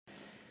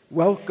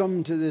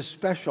Welcome to this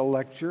special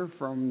lecture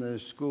from the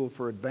School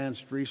for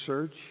Advanced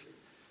Research.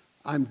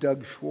 I'm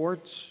Doug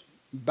Schwartz,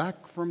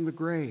 back from the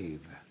grave.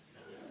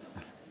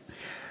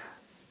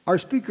 Our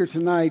speaker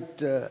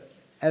tonight,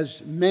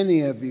 as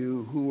many of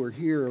you who were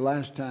here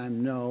last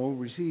time know,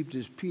 received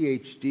his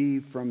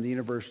PhD from the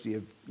University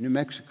of New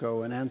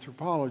Mexico in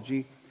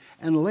anthropology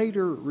and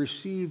later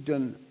received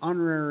an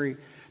honorary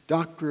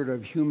doctorate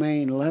of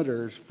humane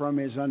letters from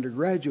his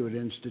undergraduate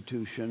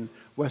institution,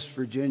 West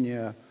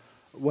Virginia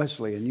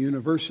Wesleyan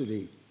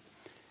University.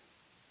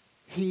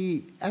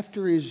 He,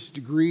 after his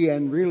degree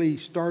and really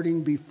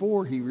starting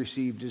before he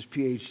received his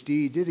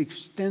PhD, did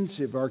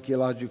extensive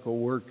archaeological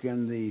work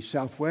in the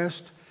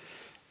Southwest,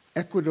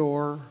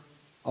 Ecuador,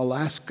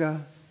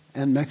 Alaska,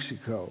 and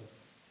Mexico.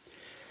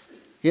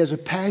 He has a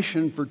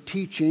passion for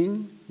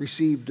teaching,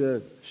 received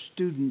a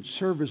Student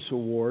Service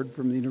Award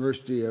from the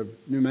University of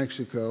New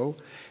Mexico,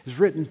 has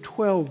written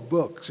 12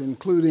 books,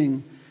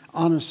 including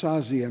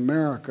Anasazi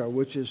America,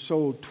 which has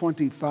sold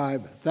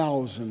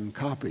 25,000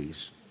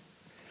 copies.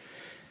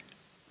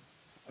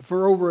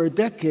 For over a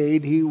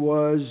decade, he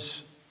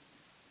was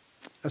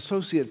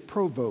associate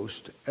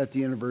provost at the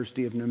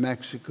University of New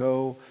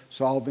Mexico,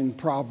 solving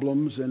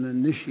problems and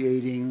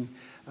initiating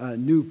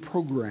new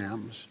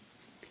programs.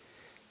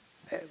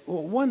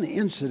 Well, one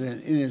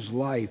incident in his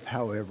life,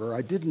 however,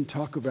 I didn't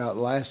talk about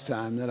last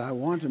time that I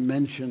want to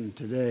mention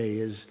today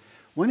is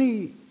when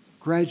he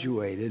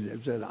graduated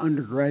as an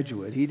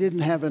undergraduate, he didn't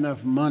have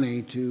enough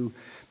money to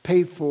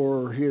pay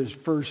for his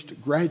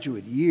first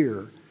graduate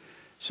year.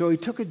 So he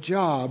took a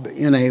job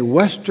in a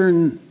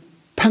Western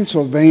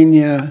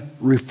Pennsylvania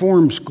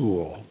reform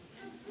school.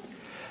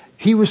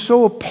 He was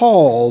so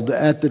appalled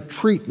at the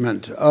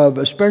treatment of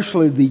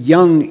especially the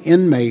young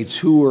inmates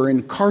who were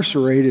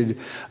incarcerated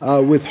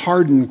with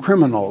hardened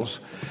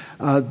criminals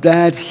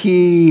that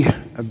he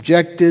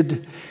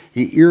objected,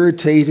 he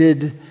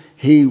irritated.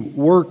 He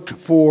worked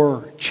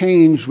for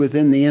change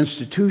within the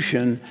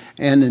institution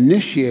and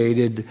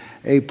initiated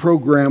a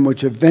program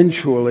which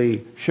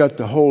eventually shut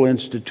the whole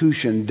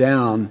institution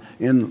down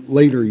in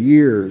later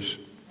years.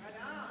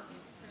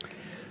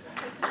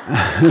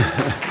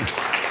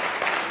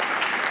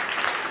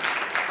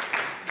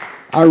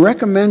 I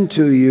recommend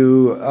to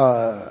you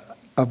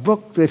a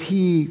book that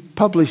he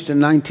published in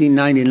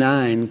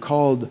 1999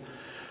 called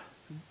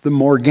The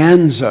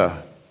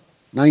Morganza,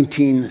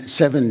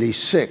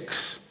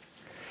 1976.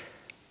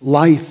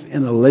 Life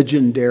in a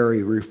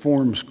Legendary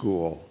Reform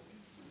School.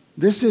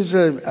 This is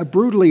a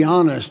brutally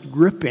honest,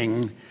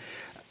 gripping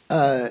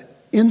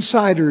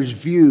insider's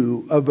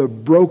view of a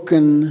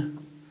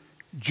broken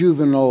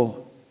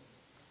juvenile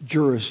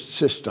justice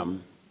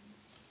system.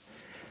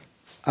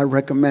 I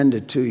recommend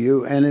it to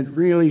you, and it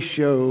really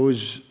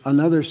shows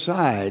another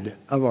side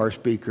of our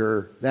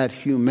speaker, that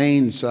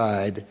humane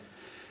side,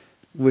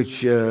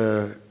 which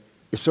is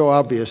so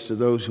obvious to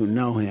those who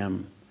know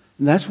him.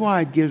 And that's why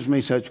it gives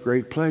me such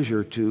great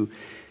pleasure to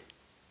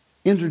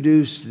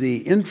introduce the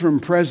interim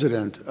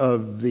president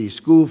of the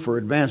School for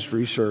Advanced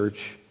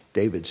Research,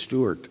 David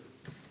Stuart.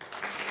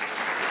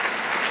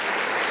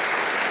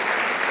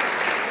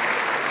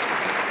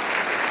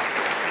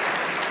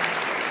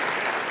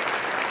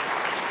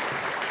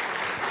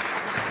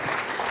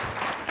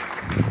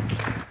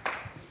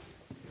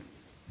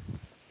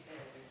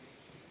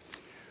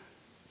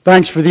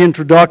 Thanks for the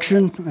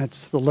introduction.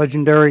 That's the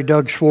legendary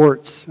Doug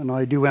Schwartz, and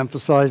I do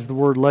emphasize the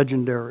word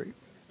legendary.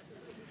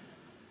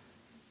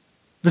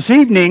 This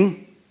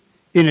evening,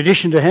 in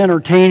addition to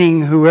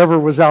entertaining whoever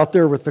was out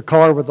there with the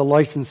car with the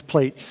license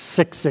plate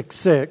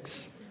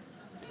 666,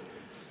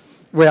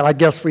 well, I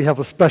guess we have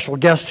a special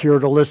guest here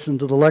to listen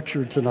to the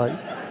lecture tonight.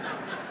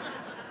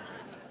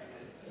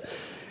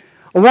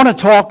 I want to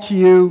talk to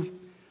you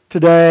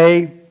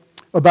today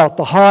about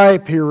the high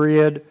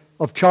period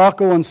of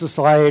Chacoan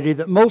society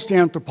that most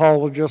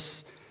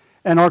anthropologists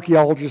and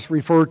archaeologists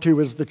refer to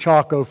as the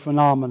Chaco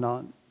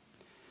phenomenon.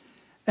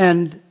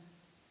 And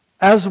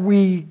as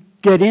we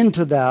get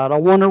into that, I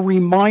want to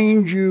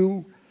remind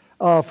you,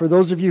 for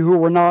those of you who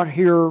were not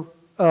here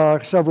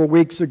several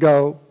weeks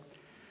ago,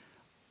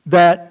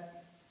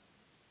 that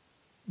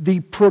the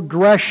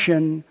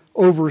progression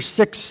over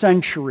 6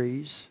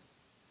 centuries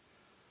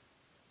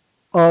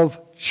of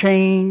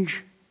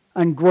change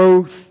and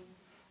growth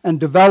and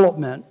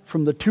development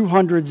from the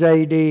 200s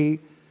AD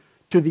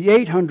to the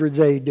 800s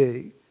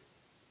AD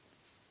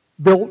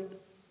built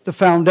the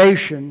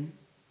foundation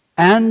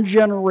and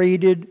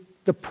generated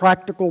the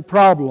practical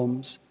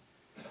problems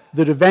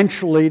that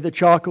eventually the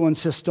Chacoan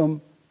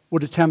system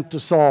would attempt to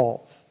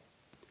solve.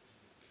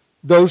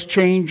 Those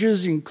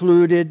changes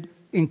included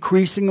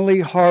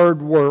increasingly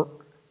hard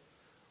work,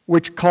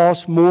 which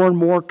cost more and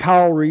more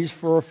calories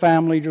for a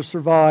family to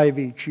survive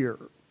each year.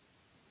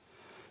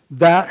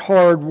 That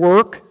hard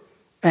work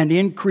and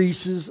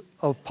increases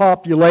of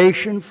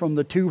population from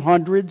the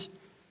 200s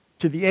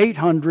to the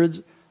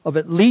 800s of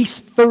at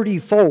least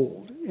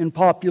 30-fold in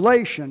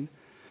population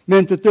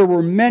meant that there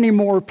were many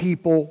more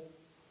people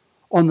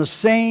on the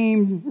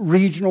same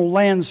regional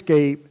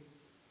landscape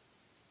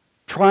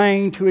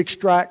trying to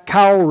extract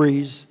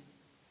calories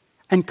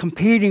and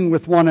competing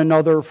with one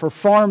another for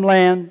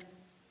farmland,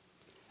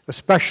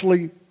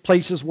 especially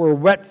places where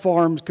wet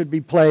farms could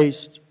be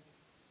placed,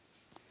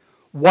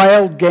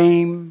 wild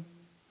game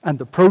and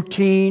the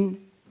protein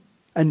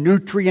and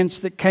nutrients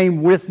that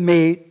came with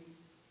meat,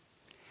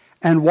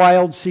 and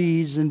wild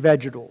seeds and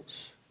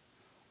vegetables.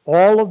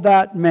 All of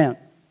that meant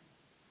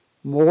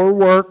more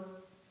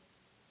work,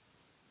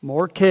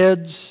 more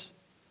kids,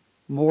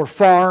 more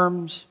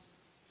farms,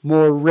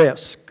 more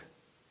risk.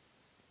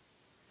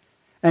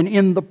 And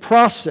in the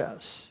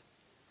process,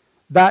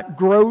 that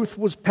growth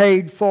was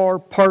paid for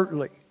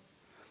partly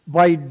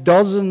by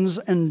dozens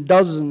and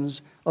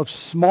dozens of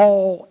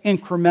small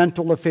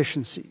incremental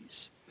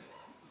efficiencies.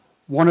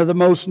 One of the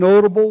most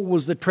notable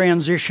was the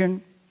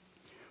transition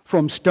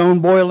from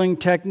stone boiling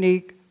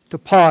technique to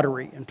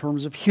pottery in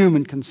terms of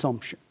human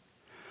consumption.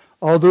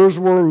 Others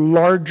were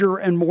larger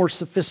and more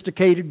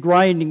sophisticated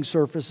grinding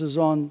surfaces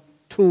on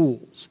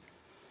tools,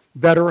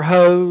 better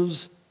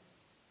hoes,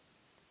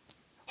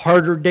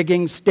 harder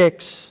digging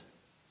sticks,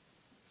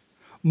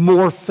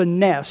 more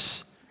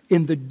finesse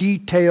in the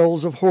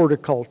details of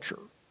horticulture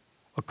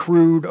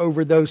accrued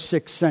over those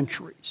 6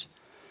 centuries.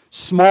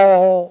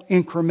 Small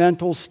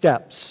incremental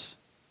steps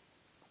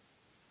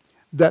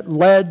that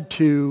led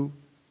to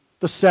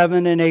the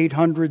 700s and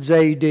 800s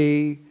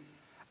AD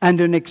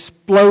and an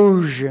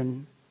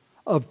explosion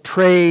of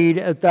trade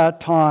at that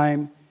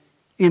time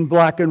in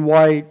black and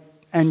white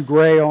and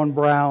gray on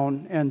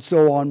brown and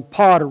so on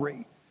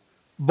pottery,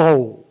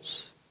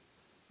 bowls.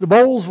 The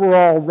bowls were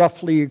all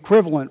roughly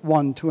equivalent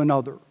one to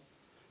another,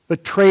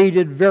 but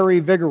traded very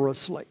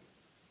vigorously.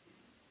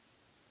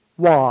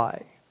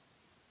 Why?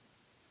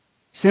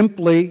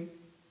 Simply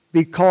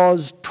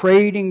because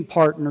trading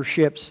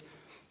partnerships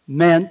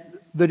meant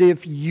that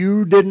if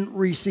you didn't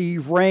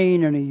receive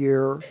rain in a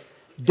year,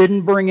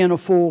 didn't bring in a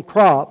full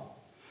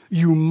crop,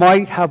 you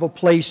might have a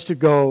place to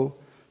go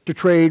to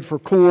trade for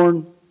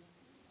corn,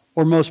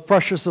 or most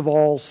precious of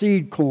all,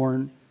 seed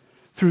corn,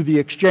 through the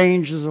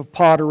exchanges of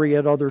pottery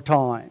at other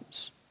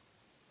times.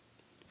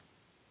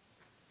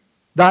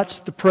 That's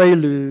the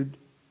prelude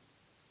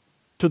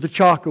to the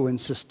Chacoan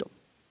system.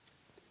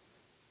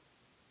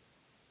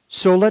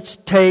 So let's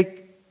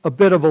take a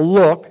bit of a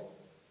look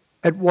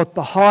at what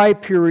the high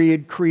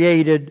period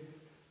created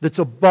that's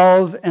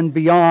above and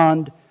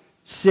beyond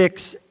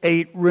 6,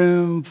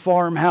 8-room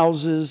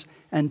farmhouses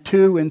and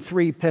 2 and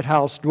 3 pit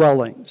house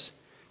dwellings.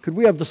 Could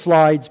we have the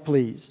slides,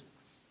 please?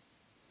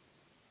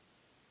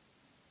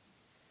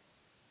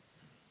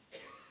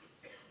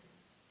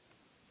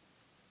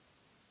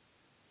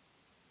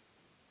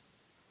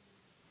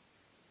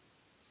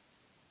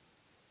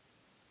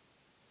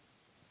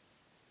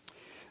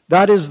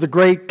 That is the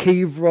great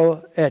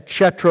kiva at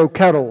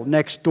Chaco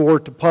next door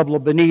to Pueblo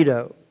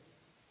Bonito.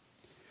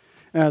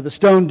 The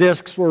stone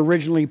discs were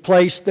originally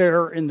placed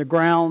there in the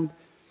ground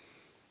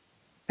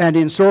and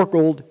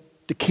encircled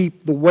to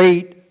keep the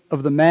weight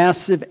of the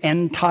massive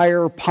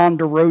entire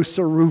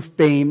ponderosa roof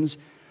beams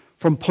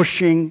from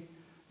pushing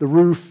the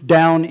roof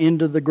down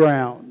into the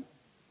ground.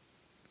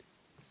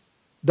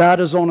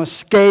 That is on a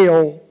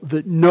scale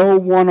that no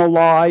one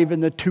alive in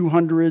the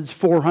 200s,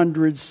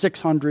 400s,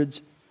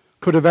 600s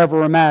could have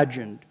ever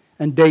imagined,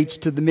 and dates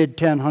to the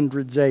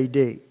mid-1000s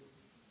AD.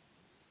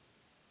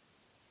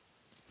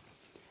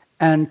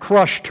 And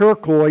crushed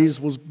turquoise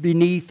was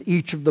beneath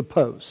each of the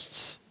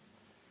posts.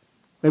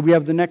 May we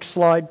have the next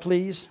slide,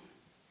 please?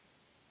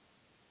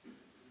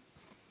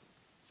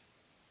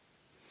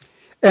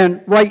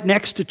 And right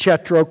next to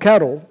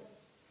Chaco,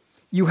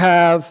 you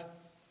have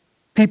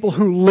people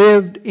who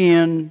lived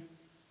in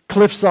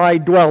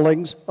cliffside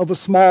dwellings of a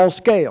small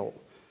scale.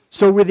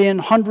 So within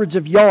hundreds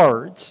of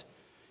yards,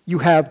 you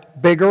have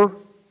bigger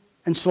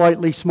and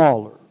slightly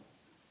smaller.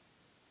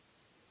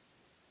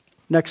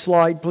 Next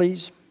slide,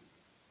 please.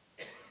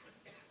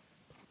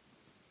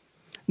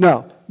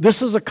 Now,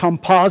 this is a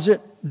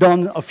composite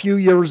done a few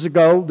years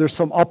ago. There's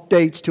some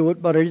updates to it,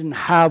 but I didn't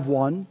have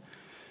one,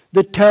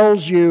 that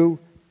tells you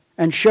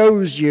and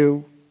shows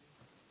you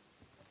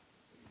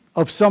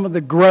of some of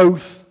the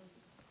growth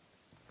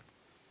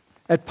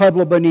at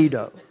Pueblo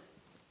Bonito.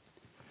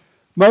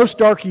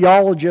 Most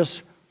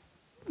archaeologists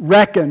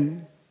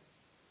reckon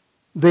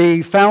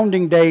the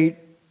founding date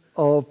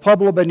of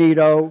Pueblo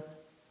Bonito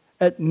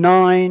at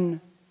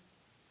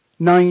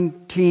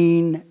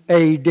 919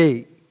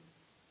 AD.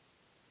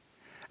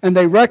 And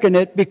they reckon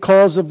it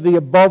because of the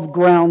above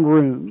ground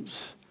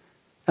rooms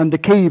and the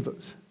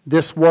kivas.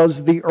 This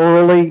was the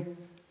early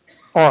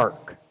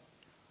ark.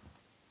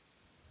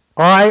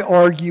 I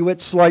argue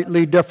it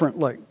slightly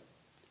differently.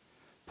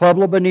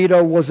 Pueblo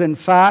Bonito was in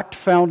fact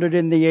founded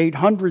in the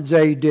 800s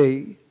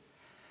AD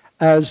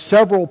as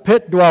several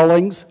pit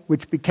dwellings,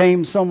 which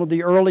became some of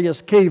the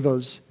earliest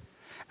kivas,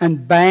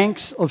 and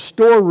banks of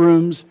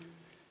storerooms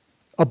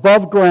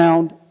above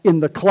ground in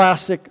the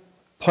classic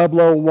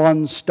Pueblo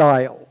I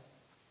style.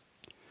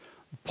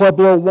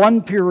 Pueblo I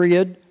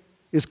period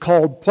is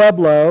called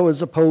Pueblo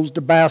as opposed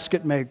to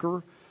basket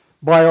maker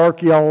by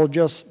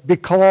archaeologists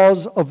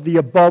because of the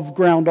above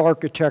ground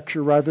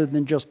architecture rather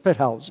than just pit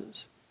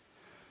houses.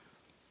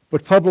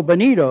 But Pueblo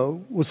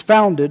Bonito was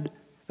founded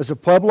as a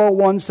Pueblo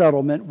I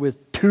settlement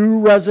with 2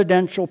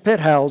 residential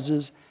pit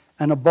houses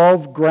and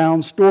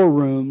above-ground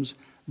storerooms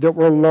that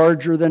were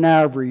larger than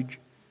average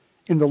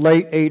in the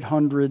late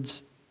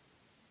 800s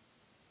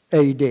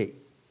AD.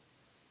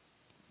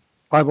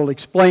 I will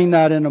explain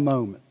that in a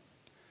moment.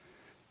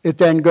 It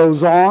then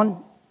goes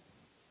on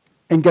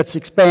and gets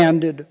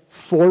expanded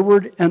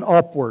forward and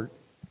upward.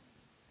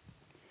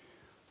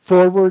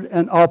 Forward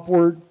and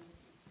upward.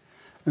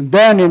 And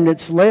then in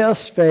its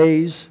last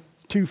phase,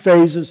 2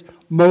 phases,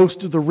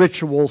 most of the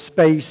ritual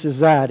space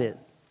is added.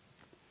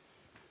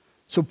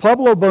 So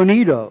Pueblo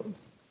Bonito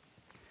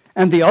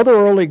and the other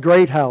early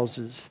great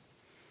houses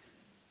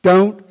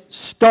don't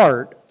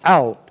start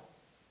out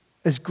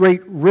as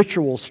great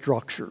ritual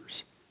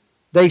structures.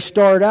 They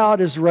start out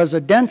as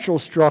residential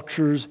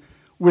structures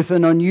with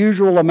an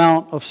unusual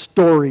amount of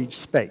storage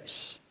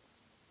space.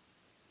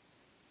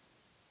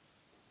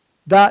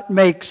 That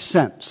makes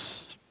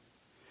sense.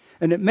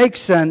 And it makes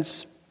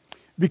sense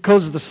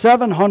because the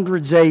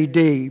 700s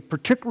AD,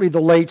 particularly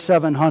the late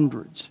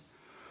 700s,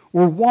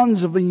 were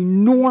ones of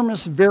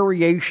enormous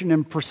variation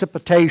in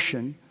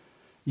precipitation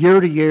year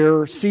to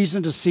year,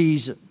 season to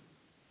season.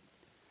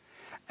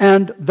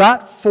 And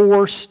that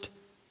forced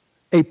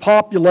a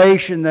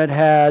population that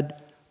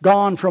had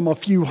gone from a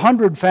few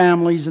hundred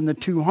families in the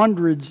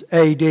 200s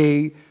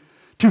AD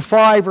to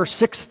 5,000 or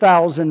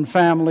 6,000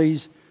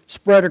 families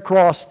spread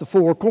across the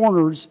 4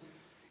 corners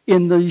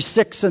in the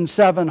 600s and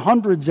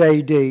 700s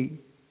AD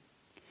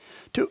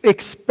to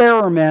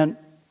experiment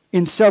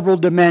in several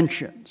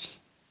dimensions.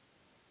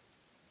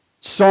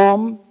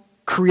 Some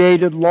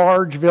created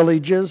large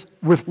villages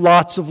with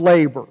lots of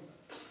labor.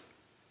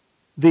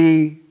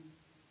 The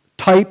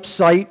type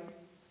site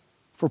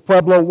for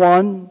Pueblo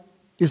I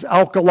is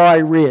Alkali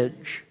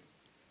Ridge,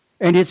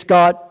 and it's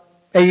got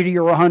 80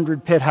 or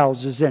 100 pit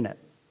houses in it,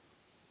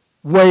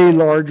 way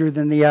larger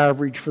than the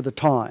average for the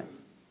time.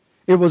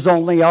 It was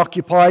only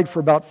occupied for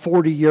about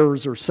 40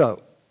 years or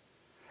so,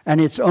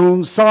 and its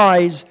own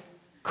size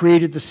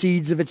created the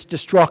seeds of its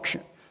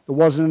destruction. There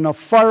wasn't enough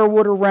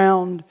firewood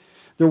around,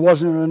 there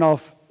wasn't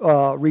enough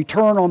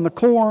return on the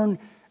corn,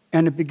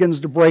 and it begins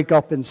to break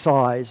up in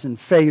size and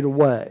fade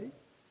away.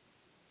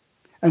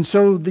 And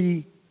so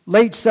the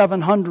late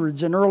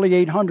 700s and early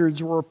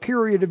 800s were a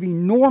period of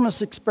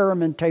enormous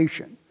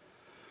experimentation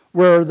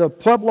where the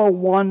Pueblo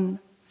I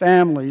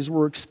families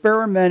were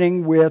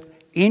experimenting with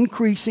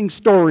increasing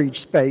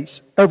storage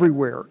space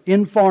everywhere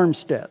in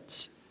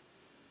farmsteads.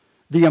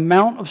 The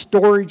amount of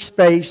storage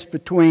space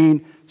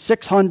between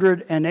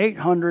 600 and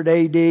 800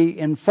 AD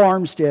in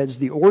farmsteads,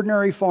 the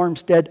ordinary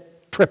farmstead,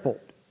 tripled.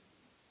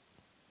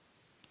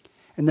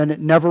 And then it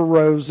never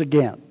rose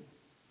again.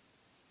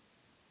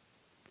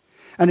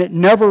 And it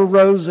never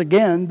rose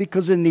again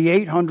because in the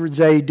 800s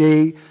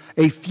AD,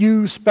 a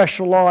few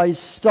specialized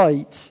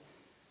sites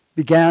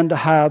began to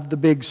have the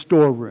big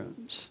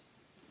storerooms.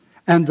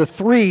 And the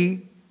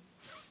 3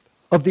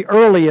 of the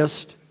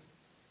earliest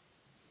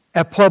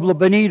at Pueblo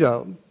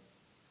Bonito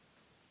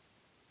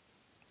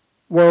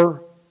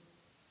were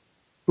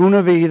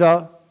Una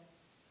Vida,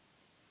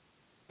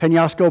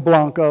 Peñasco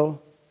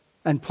Blanco,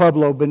 and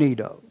Pueblo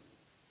Bonito.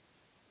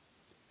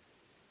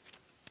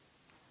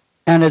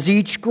 And as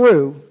each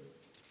grew,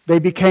 they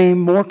became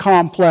more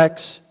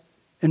complex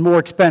and more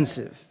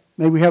expensive.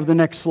 May we have the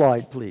next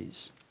slide,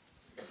 please?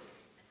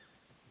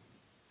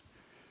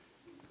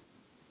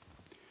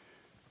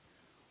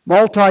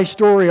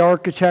 Multi-story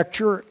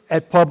architecture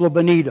at Pueblo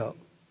Bonito.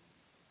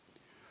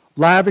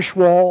 Lavish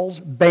walls,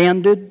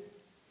 banded,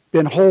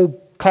 been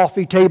whole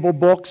coffee table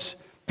books,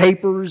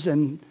 papers,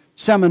 and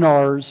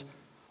seminars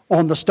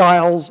on the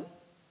styles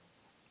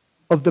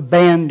of the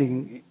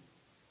banding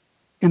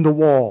in the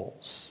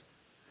walls.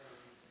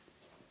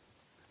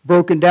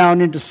 Broken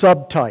down into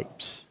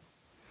subtypes.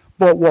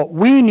 But what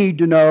we need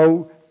to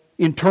know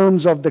in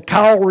terms of the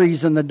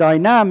calories and the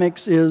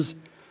dynamics is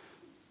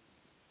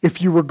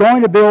if you were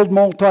going to build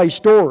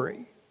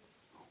multi-story,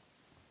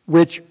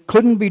 which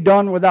couldn't be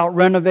done without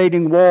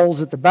renovating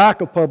walls at the back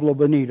of Pueblo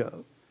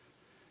Bonito,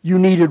 you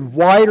needed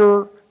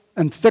wider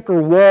and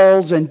thicker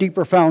walls and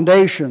deeper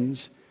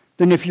foundations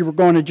than if you were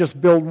going to just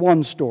build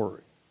one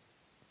story.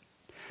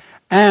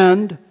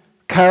 And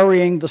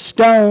carrying the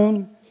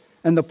stone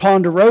and the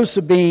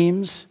ponderosa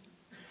beams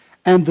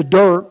and the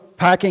dirt,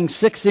 packing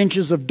 6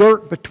 inches of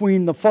dirt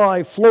between the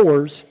 5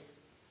 floors,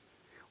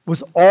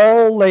 was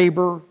all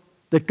labor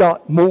that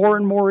got more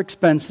and more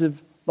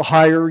expensive the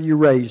higher you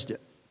raised it.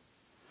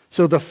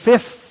 So the 5th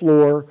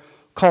floor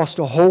cost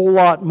a whole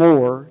lot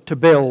more to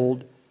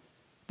build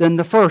than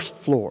the 1st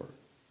floor.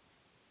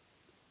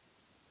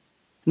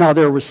 Now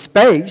there was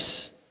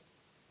space.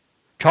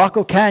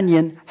 Chaco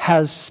Canyon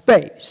has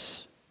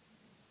space.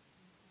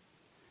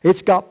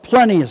 It's got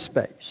plenty of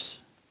space.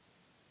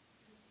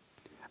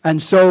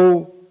 And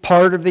so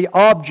part of the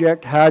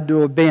object had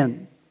to have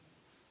been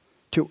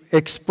to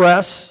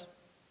express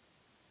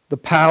the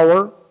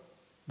power,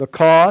 the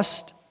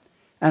cost,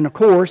 and of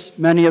course,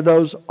 many of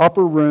those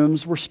upper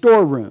rooms were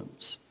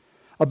storerooms.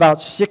 About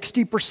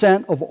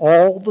 60% of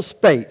all the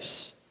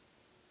space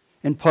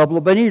in Pueblo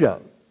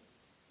Bonito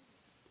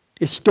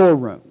is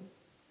storeroom.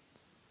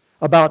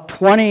 About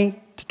 20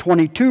 to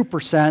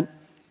 22%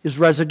 is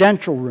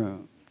residential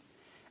room.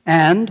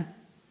 And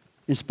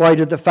in spite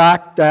of the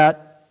fact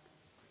that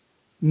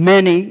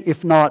many,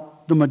 if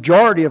not the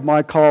majority of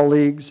my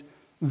colleagues,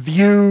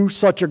 view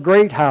such a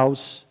great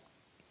house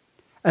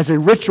as a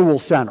ritual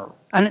center,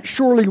 and it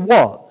surely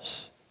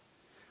was,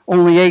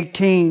 only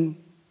 18%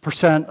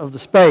 of the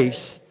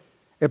space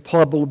at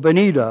Pueblo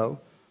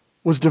Bonito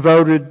was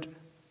devoted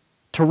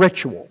to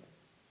ritual.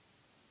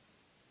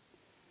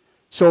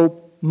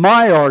 So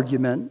my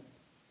argument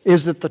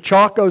is that the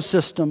Chaco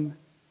system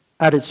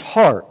at its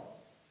heart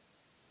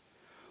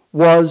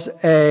was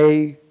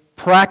a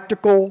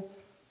practical,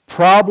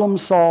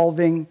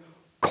 problem-solving,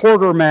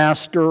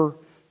 quartermaster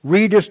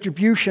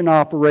redistribution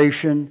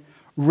operation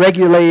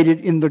regulated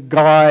in the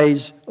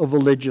guise of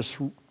religious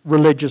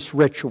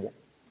ritual.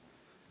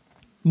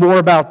 More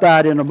about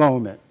that in a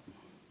moment.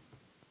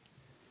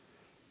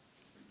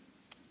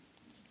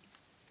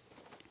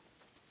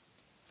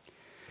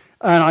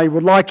 And I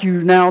would like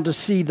you now to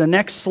see the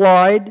next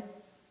slide,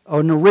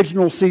 an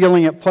original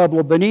ceiling at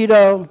Pueblo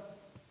Bonito.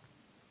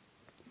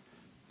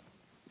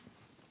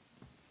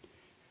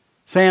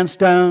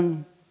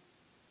 Sandstone,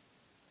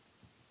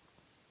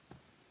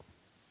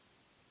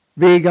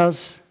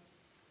 vigas,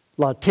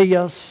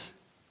 latillas,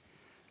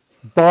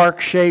 bark,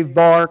 shaved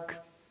bark,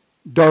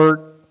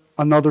 dirt,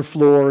 another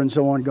floor, and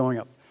so on going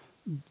up.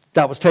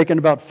 That was taken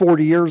about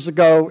 40 years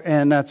ago,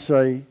 and that's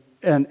a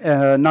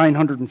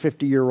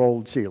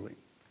 950-year-old ceiling.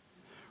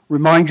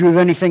 Remind you of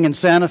anything in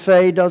Santa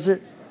Fe, does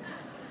it?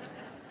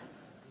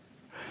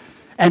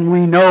 And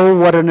we know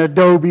what an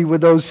adobe with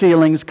those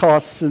ceilings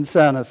costs in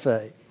Santa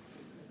Fe.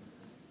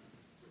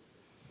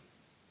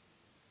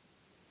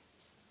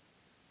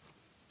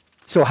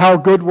 So how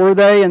good were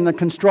they in the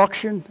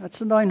construction?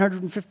 That's a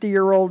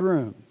 950-year-old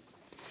room.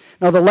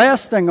 Now the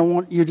last thing I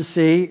want you to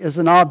see is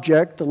an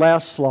object, the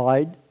last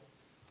slide.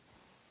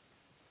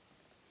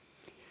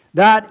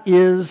 That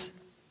is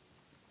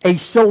a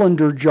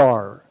cylinder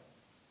jar.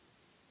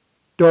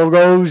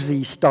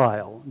 Dogozhi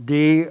style.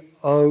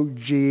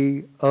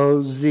 D-O-G-O-Z-H-I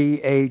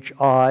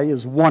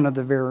is one of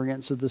the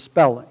variants of the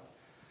spelling.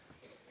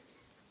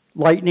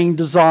 Lightning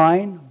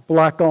design,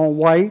 black on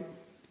white,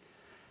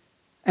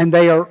 and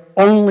they are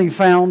only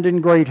found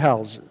in great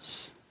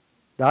houses.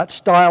 That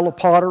style of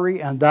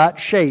pottery and that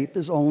shape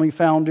is only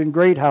found in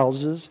great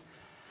houses,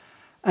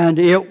 and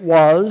it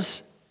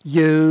was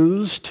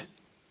used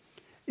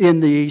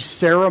in the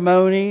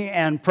ceremony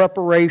and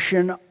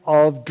preparation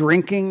of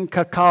drinking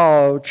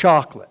cacao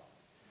chocolate,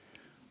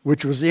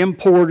 which was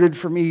imported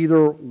from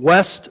either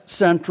west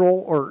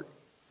central or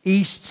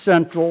east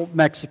central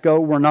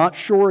Mexico. We're not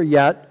sure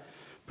yet.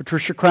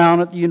 Patricia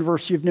Crown at the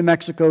University of New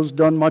Mexico has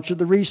done much of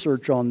the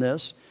research on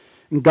this.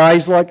 And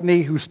guys like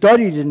me who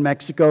studied in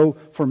Mexico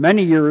for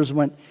many years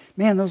went,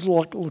 man, those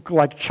look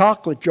like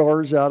chocolate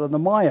jars out of the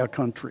Maya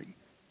country.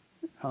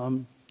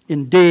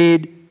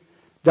 Indeed,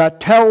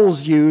 that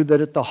tells you that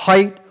at the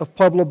height of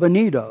Pueblo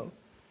Bonito,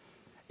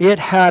 it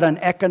had an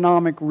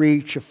economic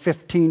reach of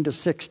 1,500 to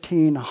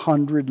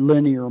 1,600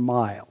 linear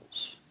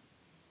miles.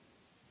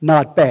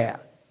 Not bad.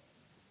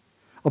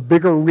 A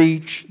bigger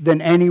reach than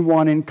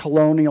anyone in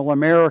colonial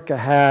America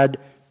had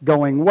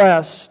going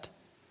west,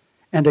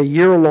 and a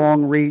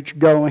year-long reach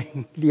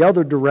going the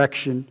other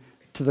direction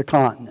to the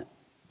continent.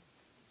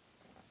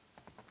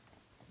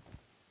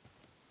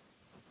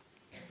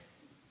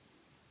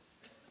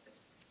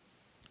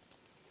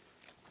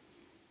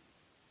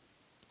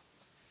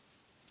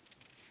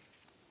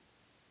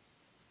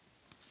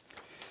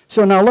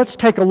 So now let's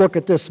take a look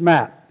at this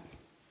map.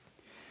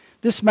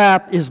 This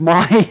map is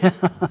my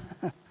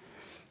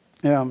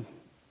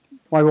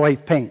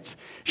wife paints.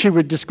 She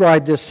would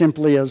describe this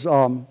simply as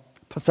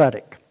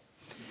pathetic.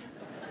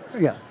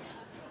 Yeah.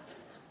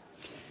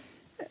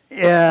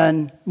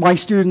 And my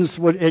students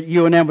at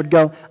UNM would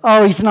go,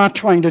 oh, he's not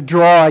trying to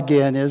draw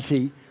again, is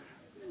he?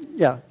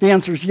 Yeah, the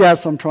answer is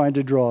yes, I'm trying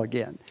to draw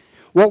again.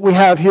 What we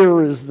have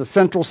here is the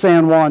central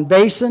San Juan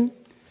Basin.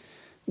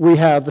 We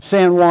have the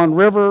San Juan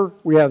River,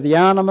 we have the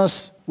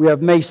Animas, we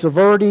have Mesa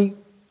Verde,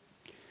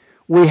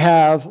 we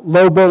have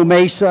Lobo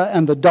Mesa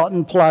and the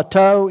Dutton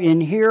Plateau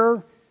in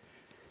here,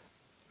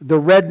 the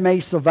Red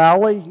Mesa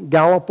Valley,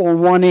 Gallup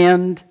on one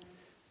end,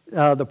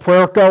 the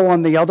Puerco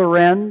on the other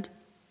end,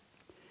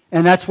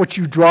 and that's what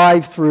you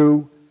drive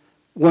through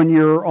when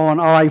you're on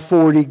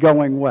I-40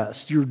 going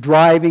west. You're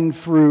driving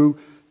through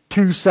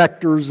two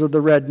sectors of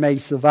the Red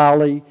Mesa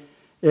Valley,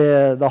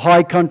 the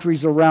high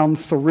countries around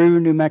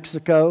Theroux, New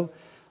Mexico,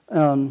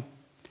 and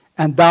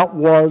that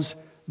was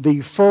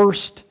the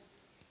first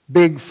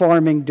big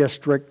farming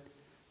district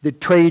that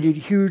traded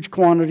huge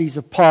quantities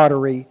of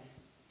pottery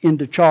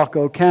into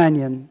Chaco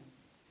Canyon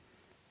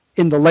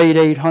in the late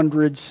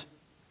 800s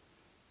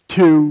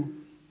to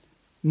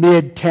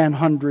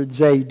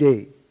mid-1000s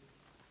AD.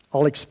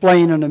 I'll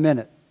explain in a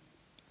minute.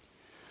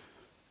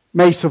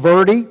 Mesa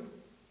Verde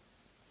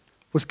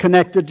was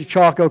connected to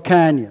Chaco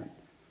Canyon.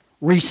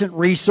 Recent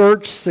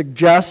research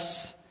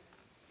suggests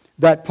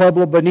that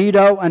Pueblo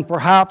Bonito and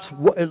perhaps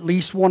at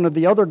least one of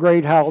the other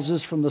great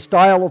houses from the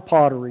style of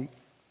pottery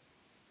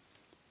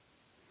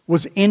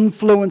was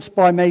influenced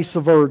by Mesa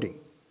Verde.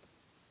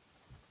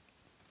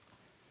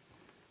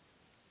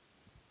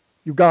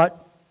 You've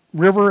got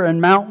river and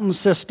mountain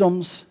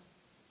systems,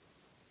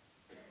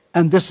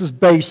 and this is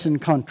basin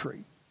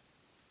country.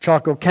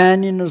 Chaco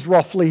Canyon is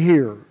roughly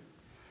here.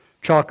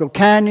 Chaco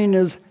Canyon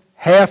is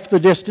half the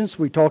distance.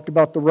 We talked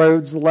about the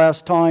roads the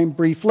last time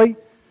briefly.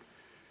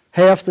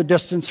 Half the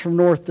distance from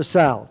north to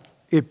south.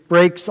 It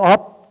breaks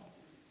up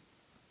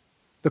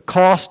the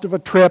cost of a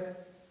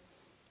trip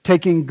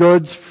taking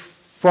goods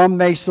from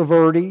Mesa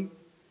Verde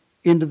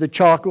into the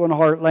Chaco and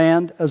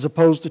heartland as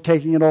opposed to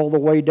taking it all the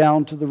way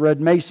down to the Red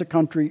Mesa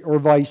country or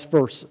vice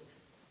versa.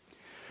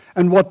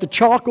 And what the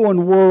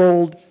Chacoan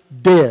world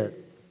did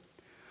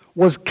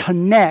was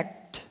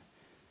connect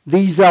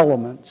these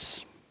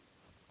elements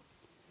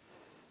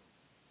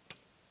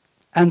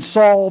and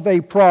solve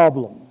a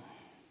problem.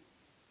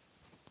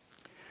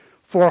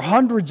 For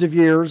hundreds of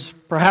years,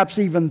 perhaps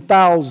even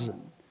thousands,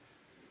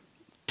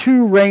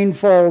 two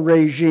rainfall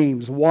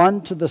regimes,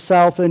 one to the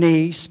south and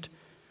east,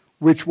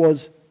 which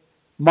was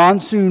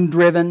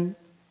monsoon-driven,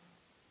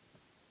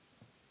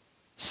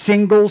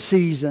 single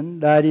season,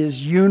 that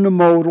is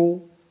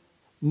unimodal,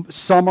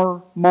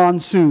 summer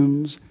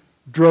monsoons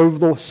drove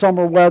the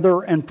summer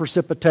weather and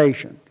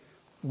precipitation.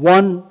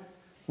 One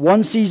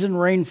season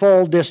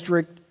rainfall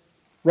district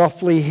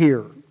roughly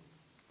here,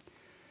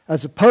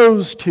 as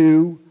opposed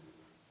to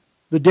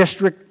the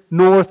district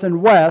north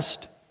and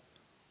west,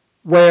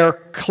 where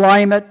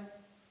climate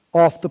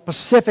off the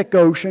Pacific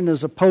Ocean,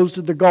 as opposed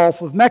to the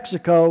Gulf of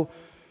Mexico,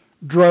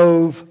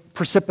 drove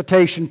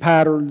precipitation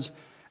patterns,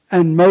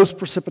 and most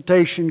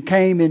precipitation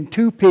came in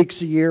two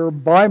peaks a year,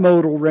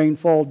 bimodal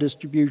rainfall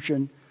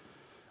distribution,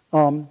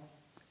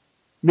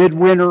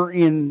 midwinter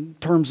in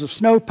terms of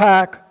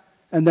snowpack,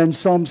 and then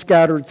some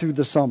scattered through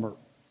the summer.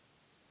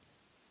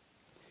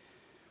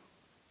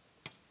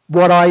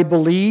 What I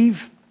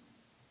believe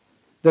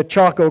that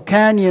Chaco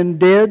Canyon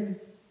did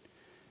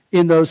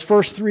in those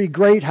first three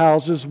great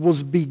houses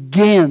was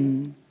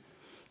begin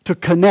to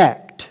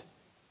connect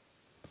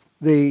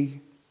the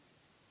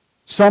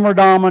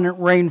summer-dominant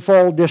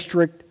rainfall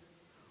district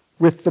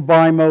with the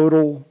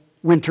bimodal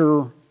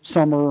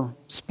winter-summer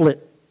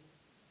split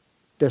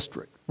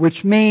district,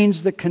 which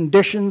means the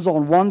conditions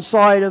on one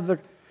side of the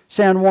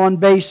San Juan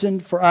Basin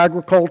for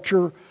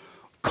agriculture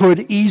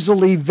could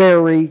easily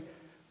vary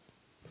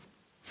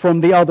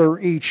from the other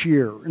each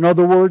year. In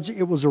other words,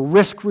 it was a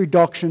risk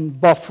reduction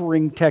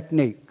buffering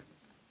technique.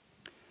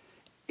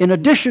 In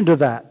addition to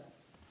that,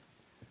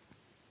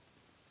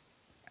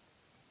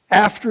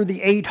 after the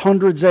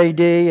 800s AD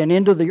and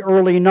into the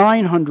early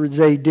 900s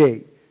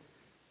AD,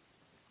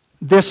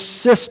 this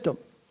system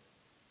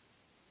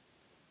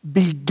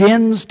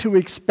begins to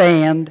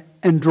expand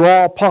and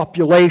draw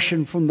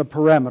population from the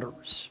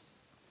perimeters.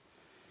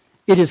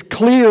 It is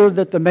clear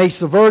that the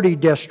Mesa Verde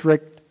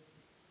district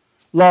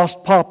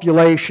lost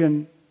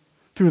population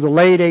through the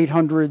late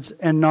 800s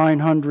and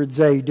 900s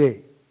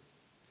AD,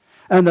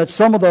 and that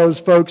some of those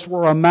folks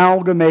were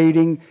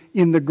amalgamating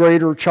in the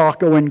greater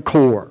Chacoan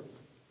core.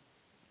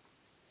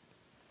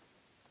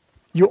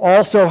 You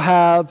also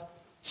have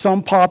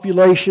some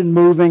population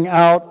moving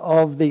out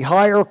of the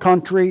higher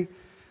country,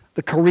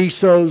 the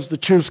Carrizos, the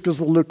Chuscas,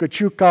 the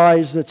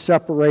Lucachucais that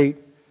separate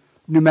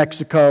New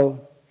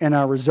Mexico and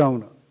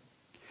Arizona.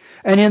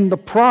 And in the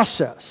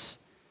process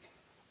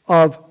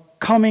of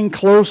coming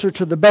closer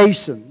to the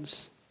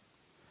basins,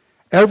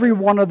 every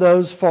one of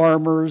those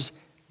farmers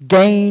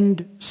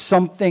gained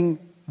something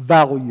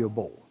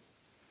valuable,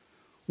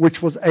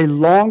 which was a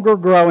longer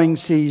growing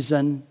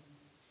season,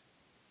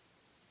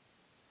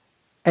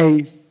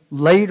 a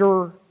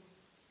later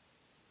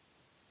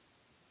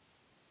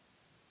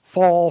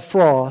fall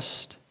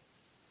frost,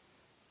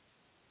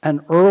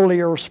 an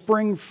earlier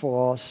spring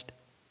frost,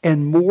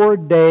 and more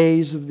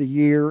days of the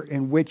year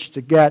in which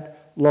to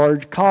get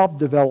large cob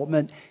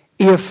development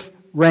if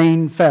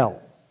rain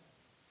fell,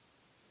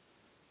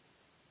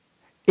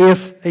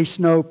 if a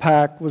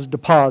snowpack was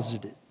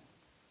deposited.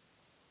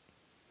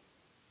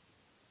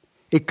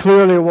 It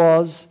clearly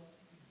was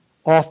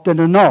often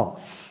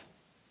enough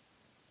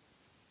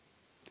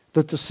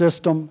that the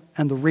system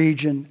and the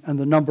region and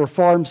the number of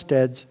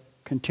farmsteads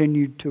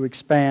continued to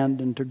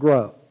expand and to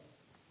grow.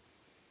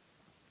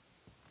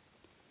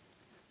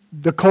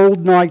 The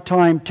cold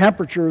nighttime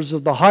temperatures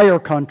of the higher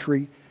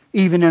country,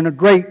 even in a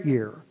great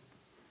year,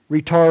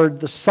 retard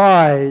the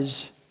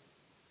size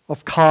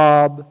of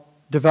cob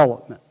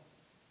development.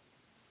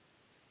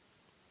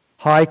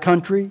 High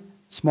country,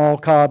 small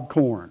cob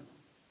corn.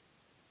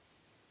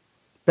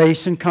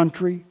 Basin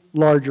country,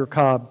 larger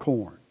cob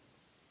corn.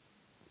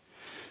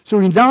 So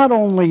we not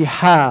only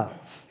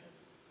have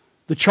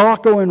the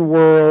Chacoan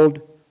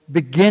world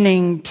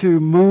beginning to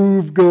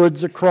move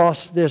goods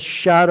across this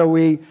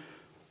shadowy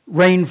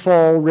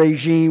rainfall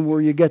regime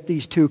where you get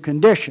these two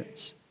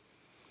conditions,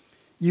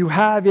 you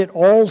have it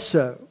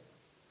also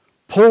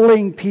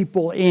pulling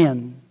people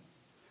in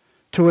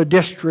to a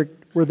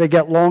district where they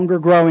get longer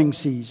growing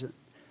season.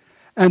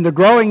 And the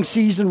growing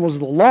season was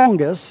the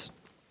longest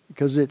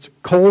because it's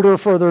colder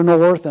further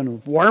north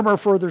and warmer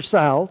further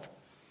south,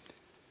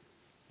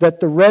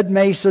 that the Red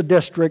Mesa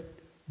district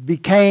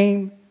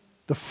became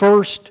the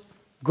first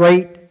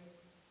great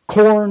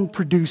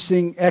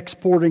corn-producing,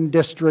 exporting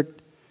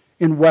district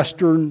in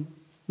western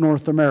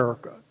North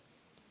America.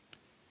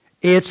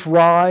 Its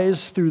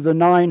rise through the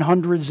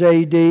 900s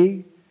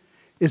AD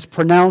is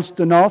pronounced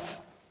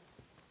enough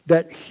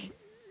that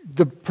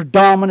the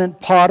predominant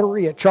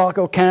pottery at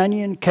Chaco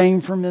Canyon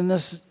came from in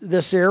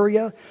this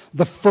area.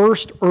 The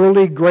first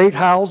early great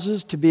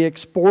houses to be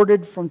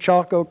exported from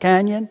Chaco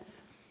Canyon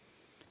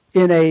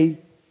in a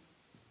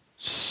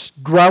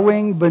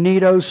growing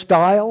Bonito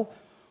style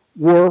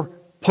were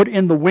put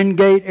in the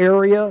Wingate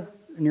area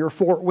near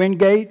Fort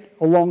Wingate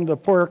along the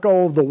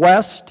Puerco of the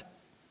West.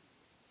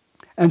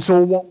 And so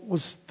what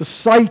was the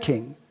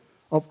siting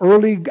of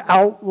early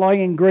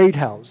outlying great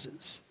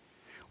houses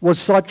was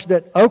such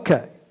that,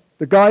 okay,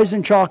 the guys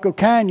in Chaco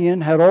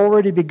Canyon had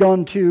already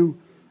begun to,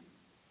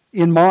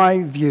 in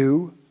my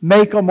view,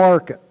 make a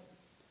market,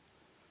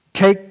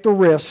 take the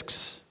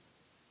risks,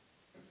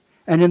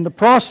 and in the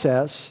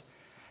process,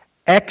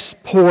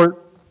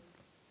 export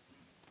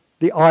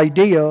the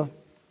idea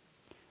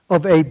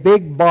of a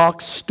big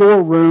box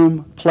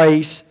storeroom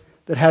place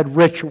that had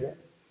ritual.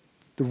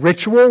 The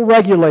ritual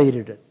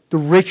regulated it. The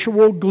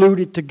ritual glued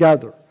it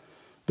together.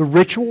 The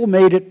ritual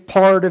made it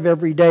part of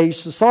everyday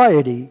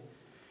society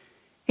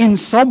in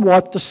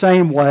somewhat the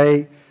same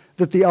way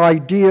that the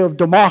idea of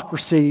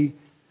democracy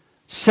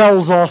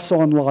sells us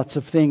on lots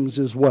of things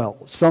as well.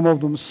 Some of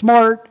them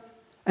smart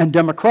and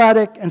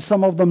democratic, and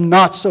some of them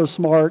not so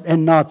smart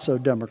and not so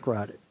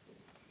democratic.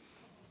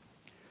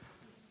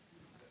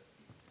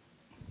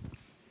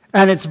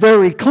 And it's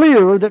very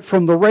clear that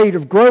from the rate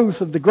of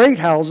growth of the great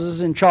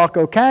houses in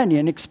Chaco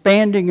Canyon,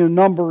 expanding in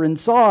number and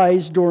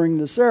size during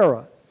this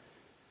era,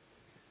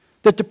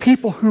 that the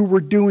people who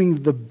were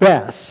doing the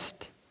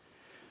best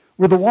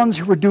were the ones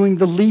who were doing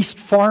the least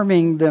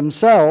farming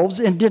themselves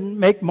and didn't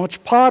make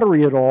much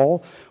pottery at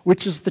all,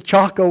 which is the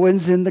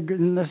Chacoans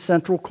in the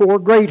Central Core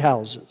great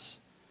houses.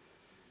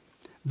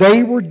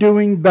 They were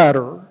doing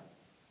better,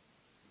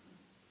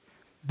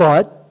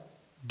 but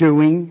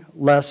doing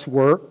less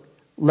work,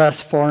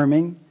 less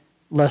farming,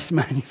 less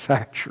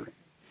manufacturing.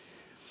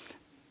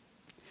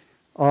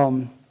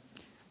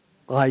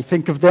 I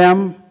think of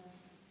them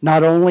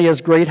not only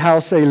as great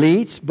house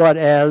elites, but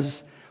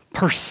as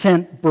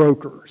percent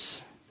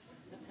brokers.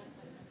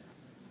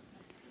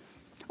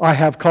 I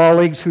have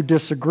colleagues who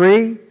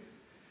disagree,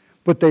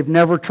 but they've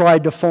never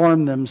tried to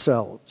farm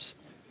themselves.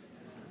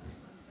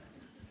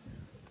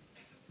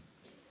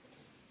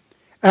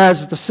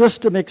 As the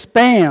system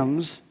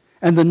expands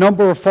and the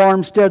number of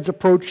farmsteads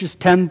approaches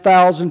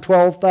 10,000,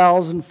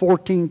 12,000,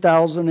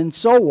 14,000, and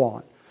so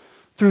on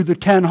through the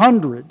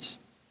 1000s,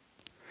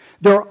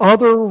 there are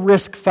other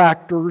risk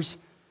factors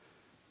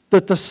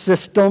that the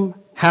system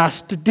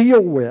has to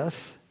deal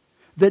with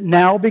that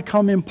now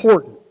become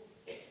important.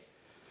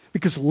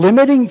 Because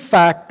limiting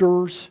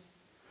factors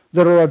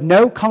that are of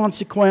no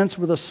consequence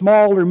with a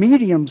small or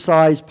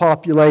medium-sized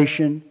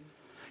population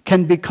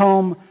can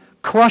become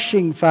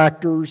crushing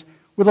factors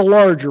with a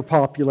larger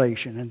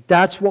population. And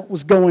that's what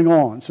was going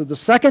on. So the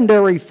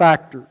secondary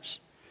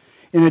factors,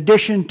 in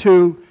addition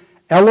to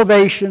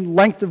elevation,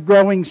 length of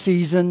growing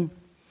season,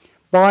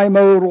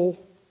 bimodal,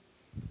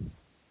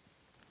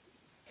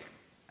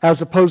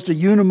 as opposed to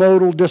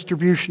unimodal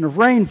distribution of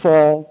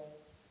rainfall,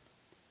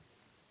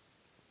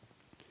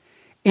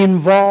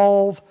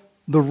 involve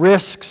the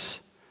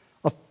risks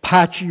of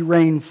patchy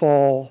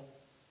rainfall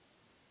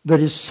that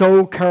is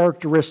so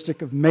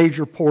characteristic of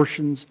major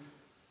portions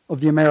of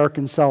the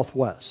American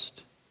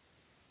Southwest.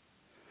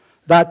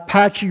 That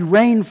patchy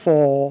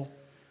rainfall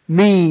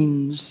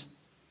means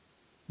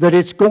that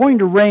it's going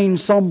to rain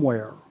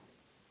somewhere,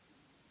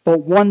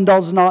 but one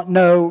does not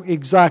know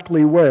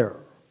exactly where.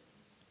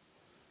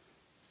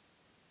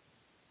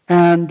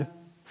 And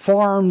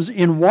farms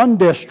in one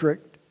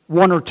district,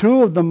 one or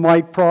two of them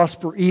might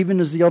prosper even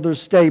as the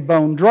others stay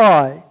bone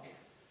dry.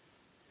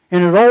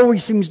 And it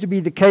always seems to be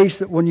the case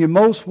that when you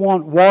most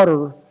want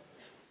water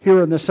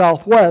here in the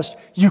Southwest,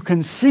 you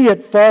can see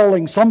it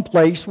falling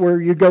someplace where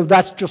you go,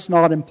 that's just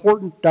not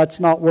important, that's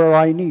not where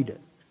I need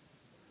it.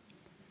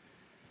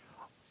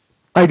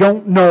 I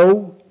don't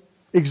know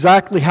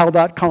exactly how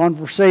that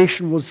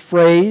conversation was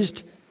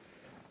phrased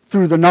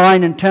through the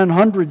 9 and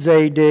 1000s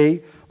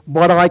AD,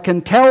 but I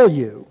can tell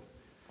you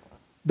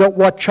that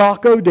what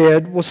Chaco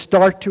did was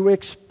start to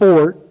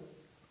export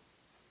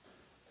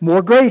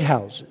more great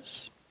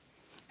houses.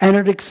 And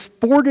it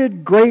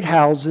exported great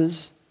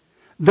houses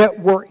that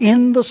were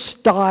in the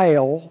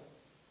style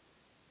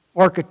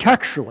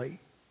architecturally,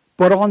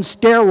 but on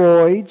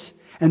steroids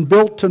and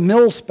built to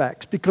mill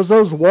specs. Because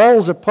those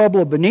walls at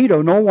Pueblo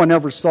Bonito, no one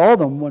ever saw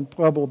them when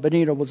Pueblo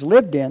Bonito was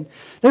lived in.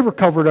 They were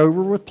covered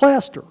over with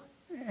plaster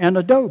and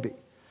adobe.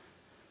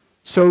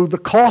 So the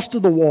cost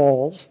of the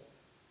walls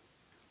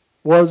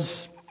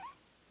was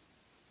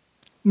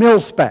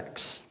mill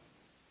specs,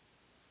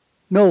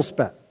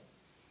 mil-spec.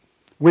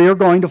 We are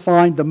going to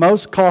find the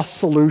most cost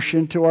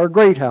solution to our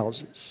great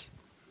houses.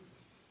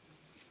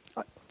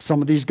 Some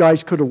of these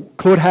guys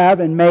could have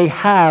and may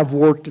have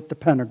worked at the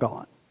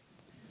Pentagon.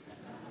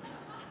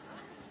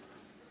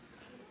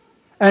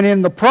 And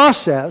in the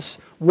process,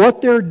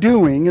 what they're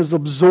doing is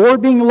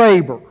absorbing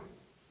labor,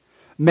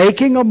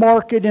 making a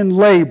market in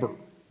labor,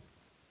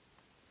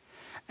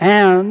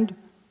 and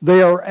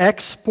they are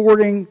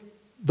exporting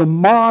the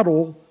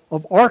model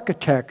of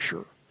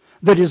architecture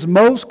that is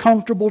most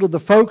comfortable to the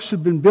folks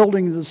who've been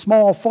building the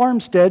small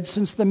farmsteads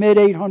since the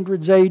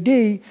mid-800s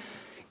AD,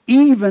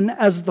 even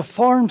as the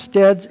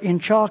farmsteads in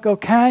Chaco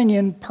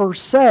Canyon per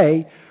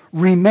se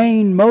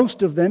remain,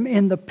 most of them,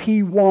 in the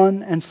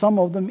P1 and some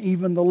of them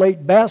even the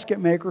late basket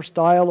maker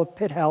style of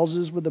pit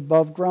houses with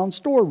above-ground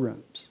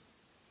storerooms.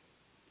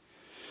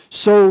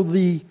 So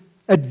the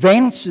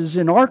advances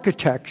in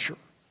architecture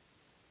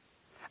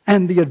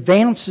and the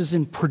advances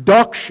in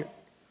production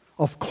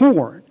of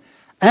corn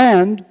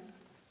and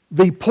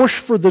the push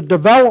for the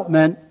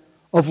development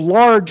of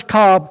large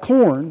cob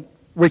corn,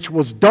 which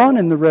was done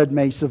in the Red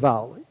Mesa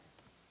Valley,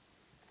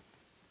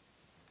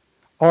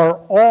 are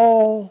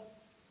all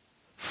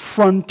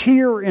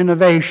frontier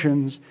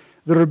innovations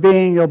that are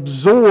being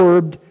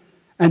absorbed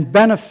and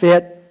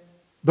benefit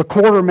the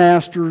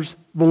quartermasters,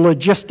 the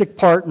logistic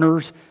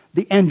partners,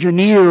 the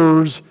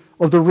engineers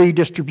of the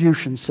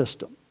redistribution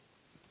system.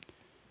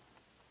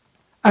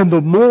 And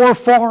the more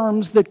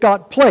farms that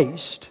got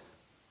placed,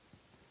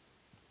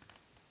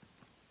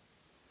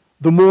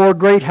 the more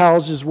great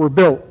houses were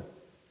built,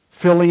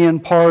 filling in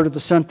part of the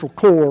central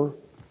core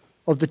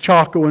of the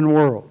Chacoan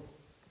world.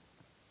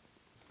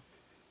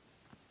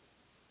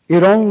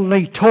 It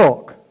only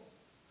took,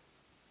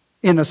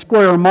 in a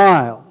square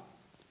mile,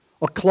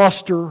 a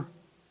cluster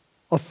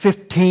of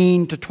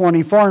 15 to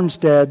 20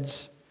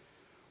 farmsteads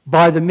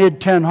by the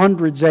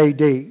mid-1000s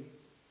AD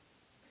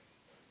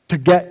to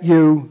get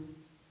you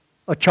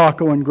a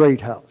Chacoan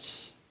great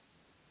house.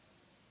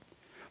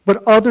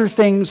 But other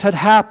things had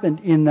happened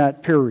in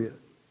that period.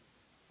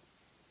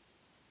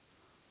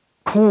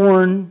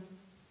 Corn,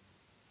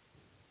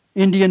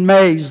 Indian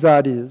maize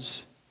that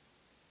is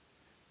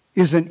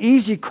an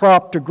easy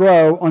crop to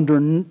grow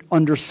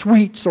under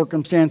sweet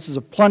circumstances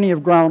of plenty of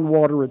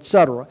groundwater,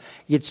 etc.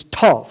 It's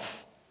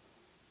tough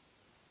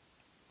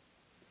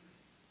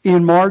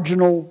in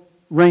marginal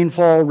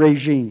rainfall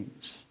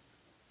regimes.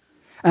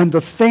 And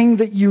the thing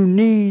that you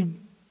need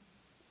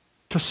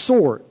to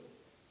sort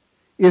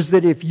is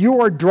that if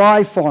you are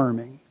dry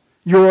farming,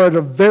 you're at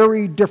a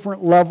very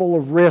different level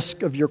of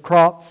risk of your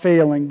crop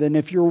failing than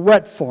if you're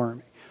wet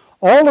farming.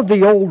 All of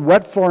the old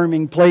wet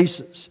farming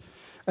places,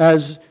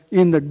 as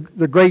in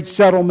the great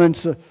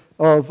settlements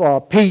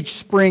of Peach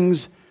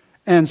Springs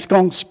and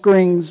Skunk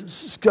Springs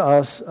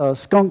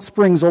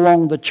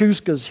along the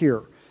Chuscas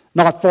here,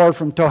 not far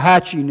from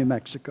Tohatchee, New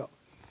Mexico.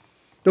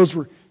 Those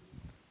were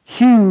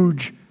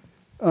huge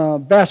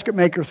basket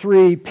maker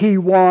 3,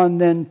 P1,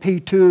 then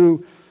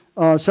P2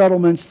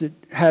 settlements that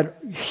had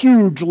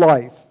huge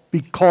life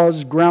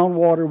because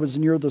groundwater was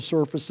near the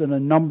surface in a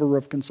number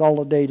of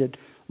consolidated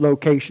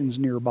locations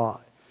nearby.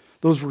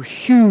 Those were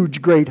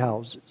huge great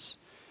houses.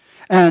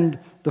 And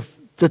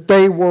that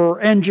they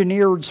were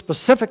engineered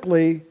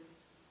specifically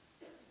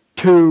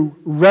to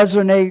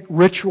resonate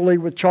ritually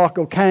with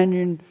Chaco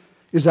Canyon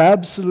is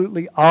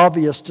absolutely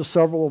obvious to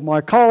several of my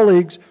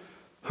colleagues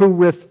who,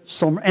 with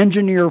some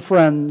engineer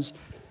friends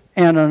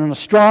and an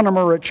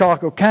astronomer at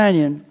Chaco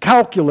Canyon,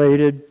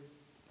 calculated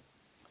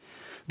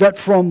that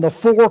from the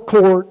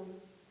forecourt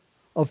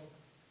of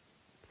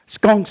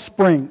Skunk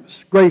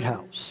Springs Great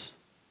House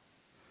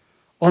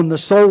on the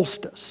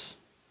solstice,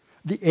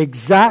 the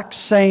exact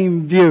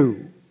same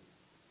view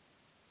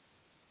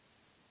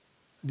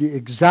of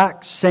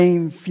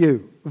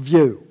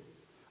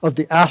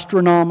the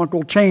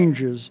astronomical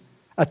changes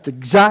at the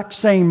exact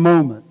same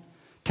moment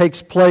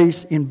takes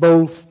place in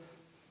both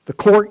the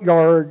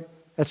courtyard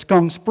at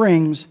Skunk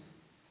Springs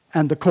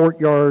and the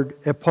courtyard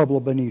at Pueblo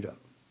Bonito.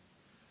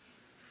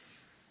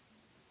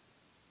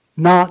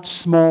 Not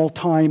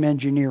small-time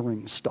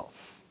engineering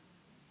stuff.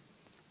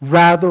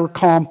 Rather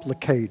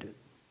complicated.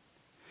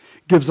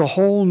 Gives a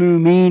whole new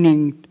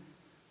meaning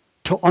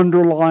to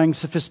underlying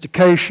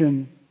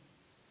sophistication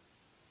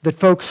that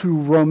folks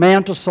who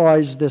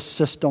romanticize this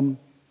system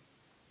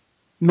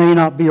may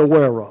not be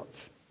aware of.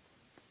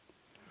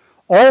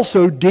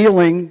 Also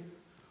dealing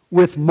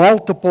with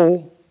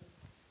multiple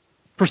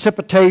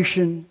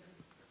precipitation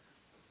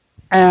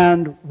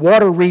and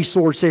water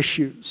resource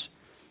issues,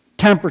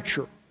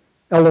 temperature,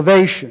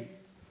 elevation,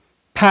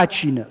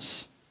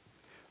 patchiness,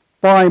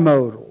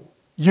 bimodal,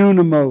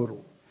 unimodal,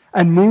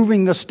 and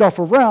moving the stuff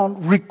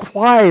around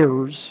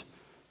requires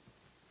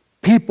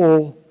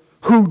people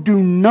who do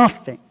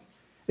nothing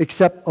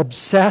except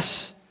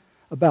obsess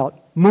about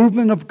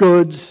movement of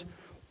goods,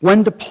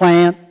 when to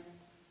plant,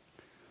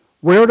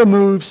 where to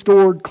move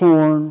stored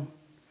corn,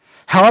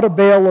 how to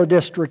bail a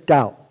district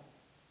out.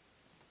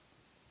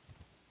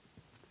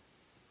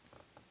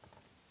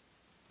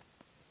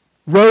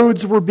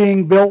 Roads were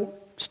being built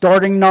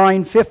starting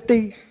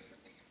 950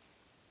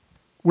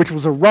 which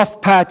was a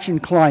rough patch in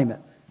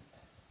climate.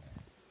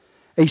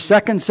 A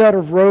second set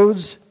of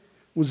roads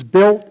was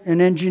built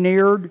and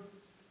engineered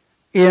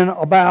in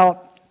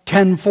about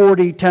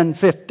 1040,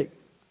 1050.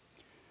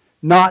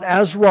 Not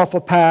as rough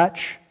a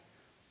patch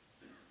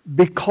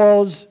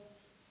because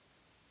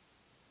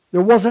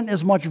there wasn't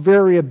as much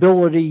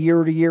variability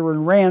year to year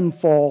in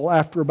rainfall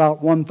after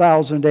about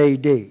 1000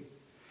 AD. It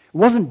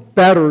wasn't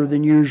better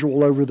than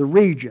usual over the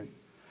region,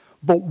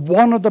 but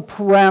one of the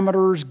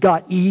parameters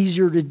got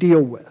easier to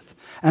deal with,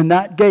 and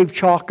that gave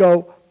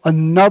Chaco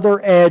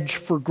another edge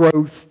for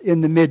growth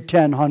in the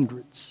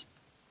mid-1000s.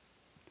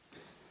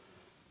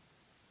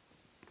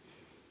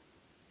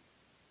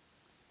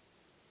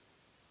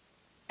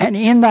 And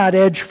in that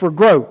edge for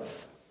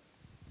growth,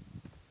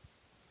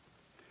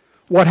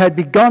 what had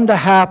begun to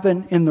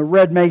happen in the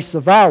Red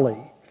Mesa Valley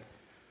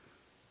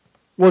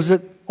was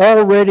that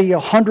already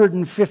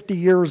 150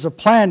 years of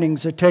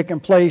plantings had taken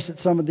place at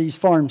some of these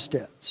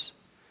farmsteads.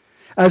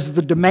 As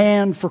the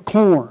demand for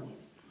corn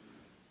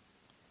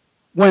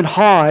went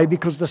high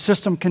because the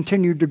system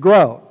continued to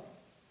grow,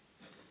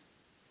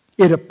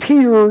 it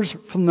appears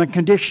from the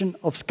condition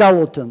of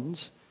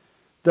skeletons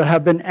that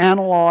have been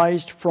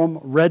analyzed from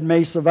Red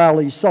Mesa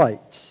Valley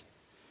sites.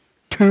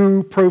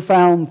 Two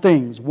profound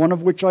things, one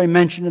of which I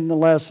mentioned in the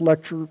last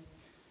lecture,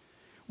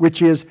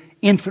 which is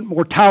infant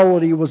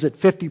mortality was at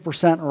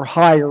 50% or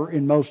higher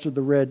in most of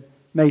the Red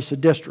Mesa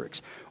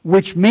districts,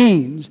 which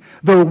means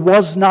there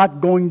was not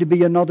going to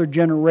be another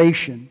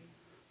generation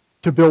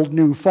to build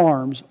new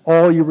farms.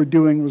 All you were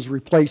doing was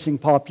replacing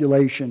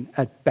population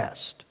at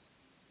best.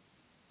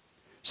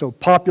 So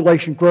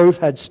population growth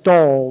had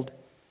stalled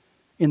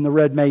in the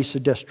Red Mesa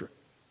district.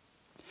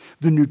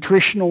 The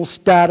nutritional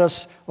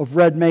status of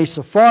Red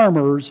Mesa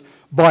farmers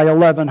by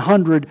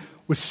 1100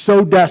 was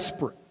so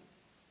desperate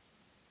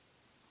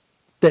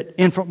that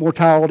infant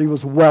mortality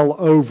was well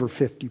over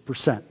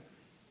 50%.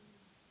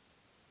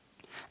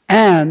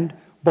 And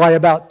by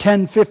about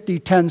 1050,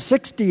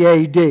 1060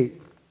 AD,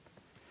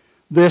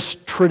 this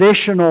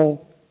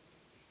traditional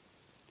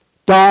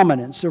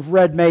dominance of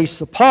Red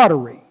Mesa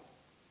pottery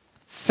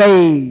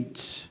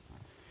fades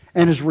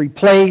and is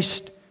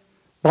replaced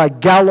by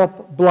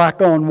Gallup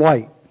black on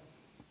white.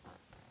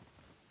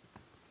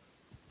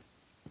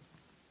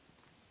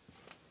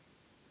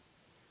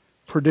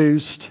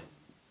 Produced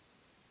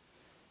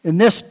in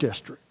this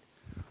district,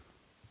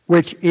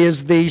 which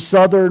is the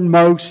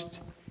southernmost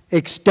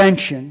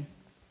extension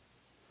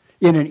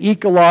in an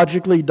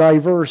ecologically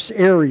diverse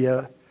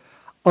area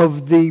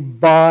of the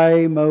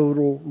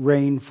bimodal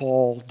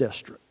rainfall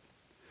district.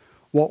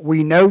 What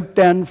we note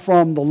then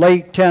from the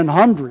late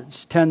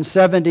 1000s,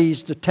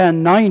 1070s to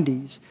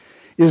 1090s,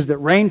 is that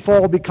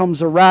rainfall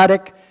becomes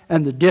erratic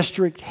and the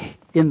district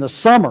in the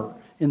summer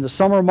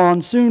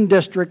monsoon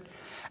district,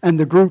 and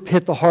the group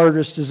hit the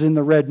hardest is in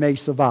the Red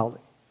Mesa Valley.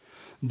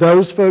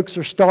 Those folks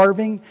are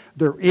starving.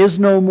 There is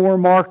no more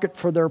market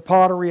for their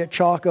pottery at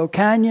Chaco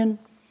Canyon.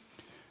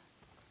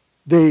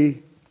 The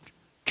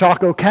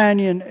Chaco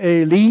Canyon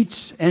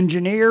elites,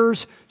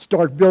 engineers,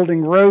 start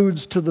building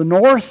roads to the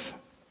north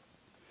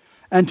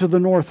and to the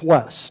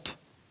northwest.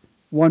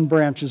 One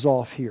branches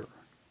off here.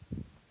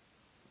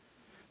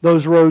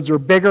 Those roads are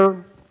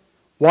bigger,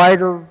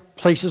 wider.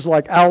 Places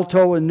like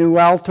Alto and New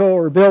Alto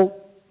are built.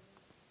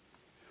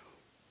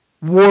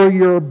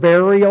 Warrior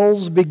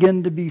burials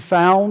begin to be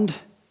found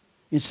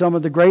in some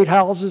of the great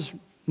houses,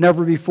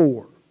 never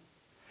before.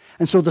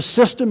 And so the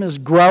system is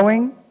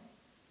growing,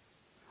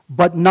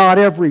 but not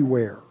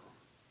everywhere.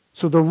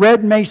 So the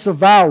Red Mesa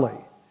Valley,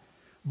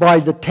 by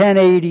the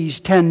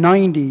 1080s,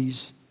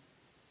 1090s,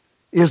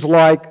 is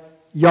like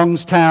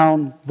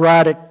Youngstown,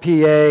 Braddock,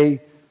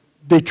 PA,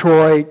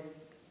 Detroit.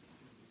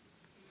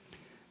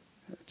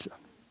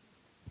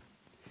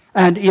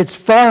 And its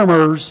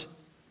farmers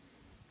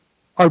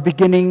are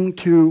beginning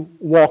to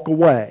walk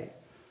away.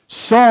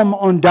 Some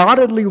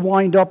undoubtedly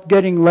wind up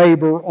getting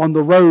labor on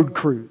the road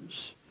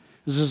crews.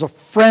 This is a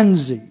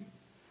frenzy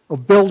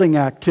of building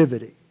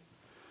activity.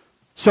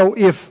 So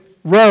if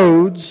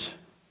roads,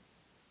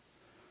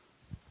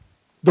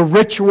 the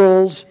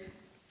rituals,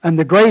 and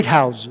the great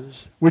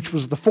houses, which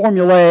was the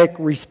formulaic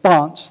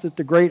response that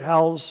the great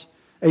house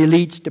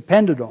elites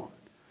depended on,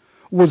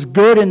 was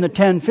good in the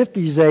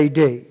 1050s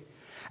AD,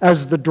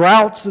 as the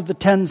droughts of the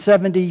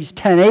 1070s,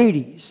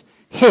 1080s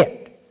hit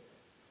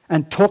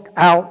and took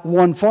out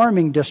one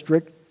farming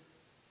district,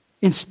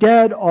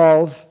 instead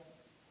of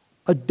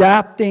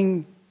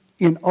adapting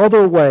in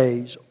other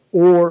ways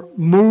or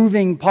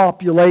moving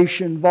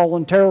population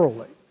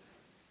voluntarily,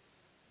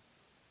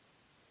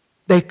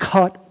 they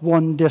cut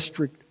one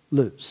district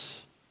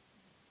loose.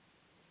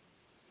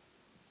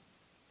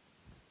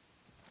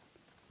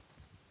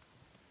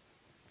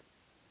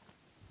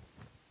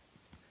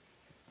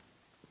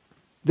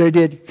 They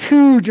did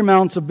huge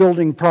amounts of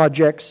building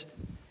projects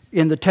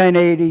in the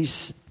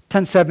 1080s,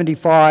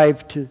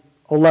 1075 to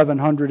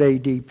 1100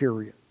 AD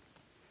period.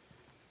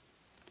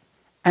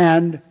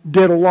 And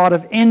did a lot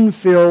of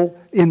infill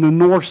in the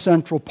north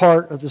central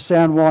part of the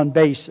San Juan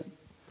Basin,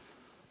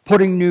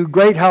 putting new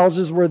great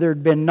houses where there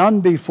had been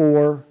none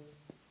before,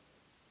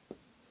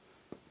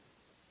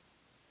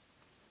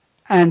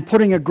 and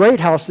putting a great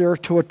house there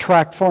to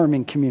attract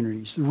farming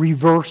communities, the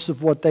reverse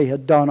of what they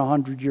had done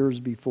 100 years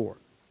before.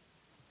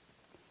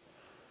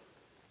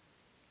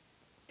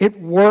 It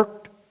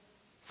worked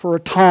for a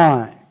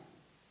time.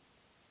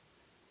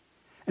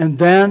 And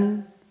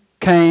then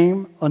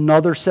came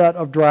another set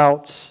of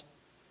droughts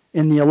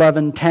in the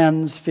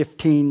 1110s,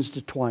 15s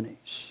to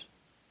 20s.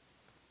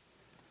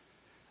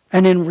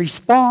 And in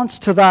response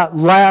to that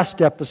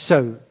last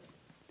episode,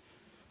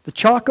 the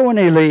Chacoan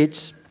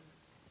elites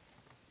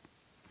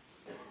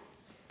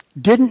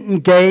didn't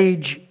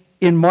engage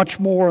in much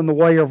more in the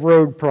way of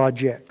road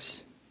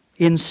projects.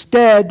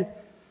 Instead,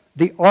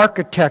 the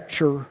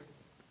architecture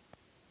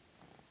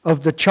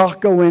of the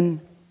Chacoan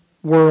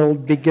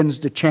world begins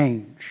to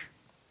change.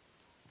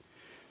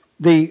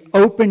 The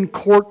open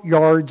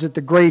courtyards at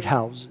the great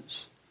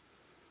houses,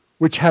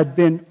 which had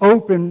been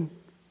open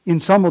in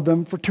some of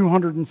them for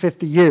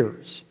 250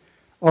 years,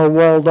 are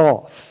walled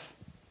off.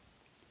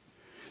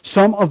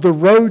 Some of the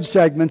road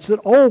segments that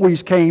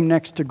always came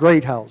next to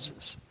great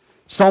houses,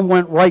 some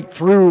went right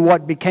through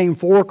what became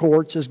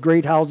forecourts as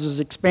great houses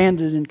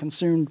expanded and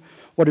consumed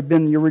what had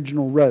been the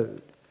original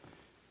road.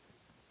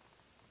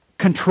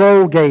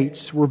 Control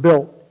gates were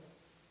built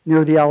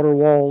near the outer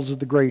walls of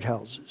the great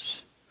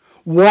houses.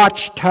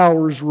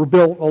 Watchtowers were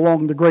built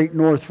along the Great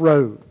North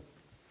Road,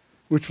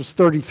 which was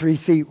 33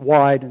 feet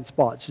wide in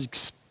spots.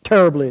 It's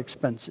terribly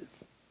expensive.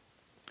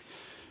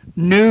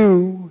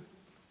 New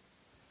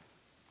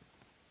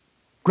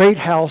great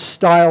house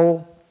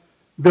style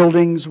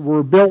buildings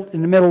were built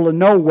in the middle of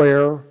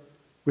nowhere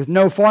with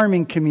no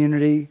farming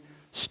community,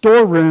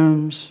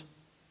 storerooms,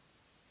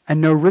 and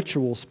no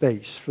ritual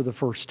space for the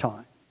first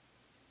time.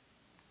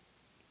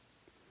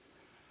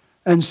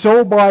 And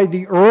so by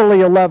the early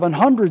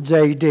 1100s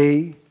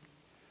AD,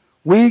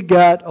 we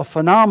get a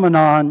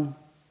phenomenon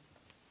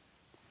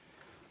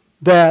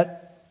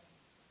that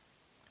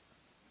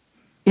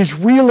is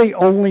really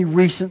only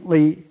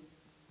recently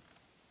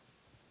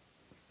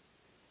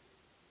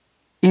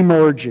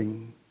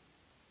emerging.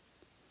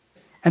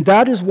 And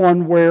that is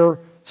one where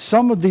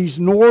some of these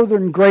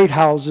northern great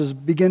houses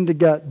begin to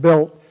get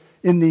built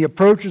in the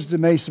approaches to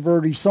Mesa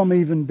Verde, some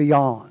even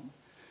beyond.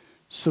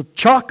 So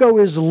Chaco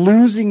is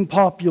losing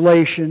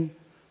population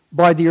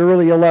by the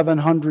early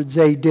 1100s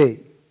AD.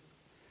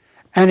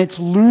 And it's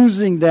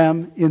losing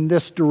them in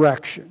this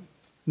direction,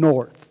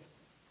 north.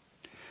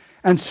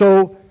 And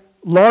so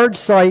large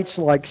sites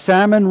like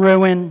Salmon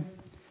Ruin,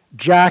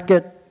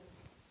 Jacket,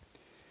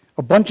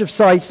 a bunch of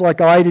sites like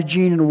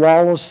Idagene and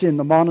Wallace in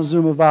the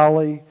Montezuma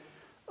Valley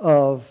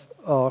of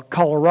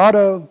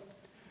Colorado,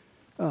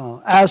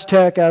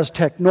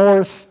 Aztec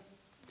North,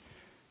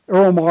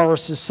 Earl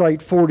Morris's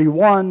Site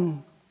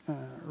 41,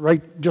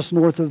 right just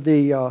north of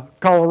the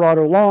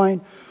Colorado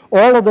line.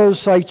 All of those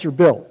sites are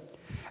built.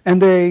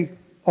 And they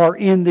are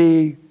in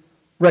the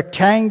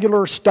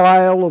rectangular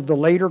style of the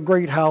later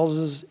great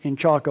houses in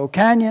Chaco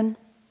Canyon.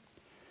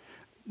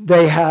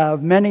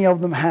 Many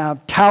of them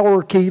have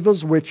tower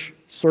kivas, which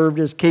served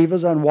as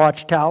kivas and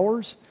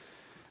watchtowers.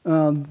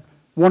 One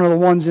of the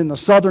ones in the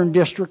southern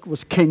district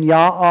was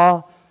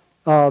Kenya'a,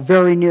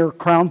 very near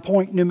Crown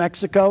Point, New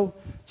Mexico.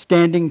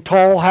 Standing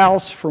tall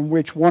house from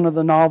which one of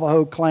the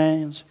Navajo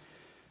clans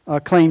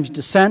claims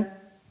descent.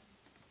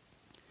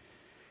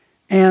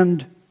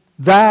 And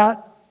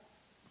that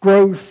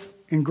growth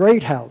in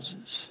great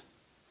houses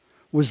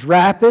was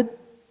rapid,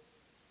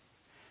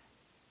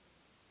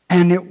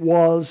 and it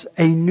was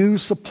a new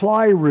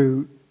supply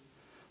route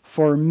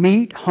for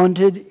meat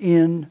hunted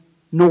in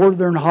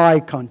northern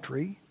high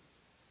country,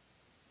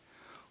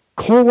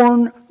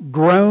 corn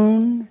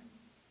grown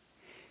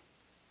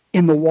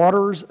in the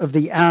waters of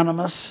the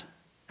Animas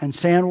and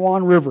San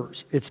Juan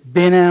rivers. It's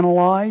been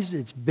analyzed.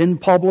 It's been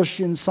published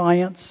in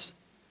Science.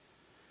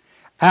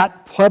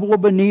 At Pueblo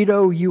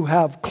Bonito, you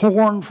have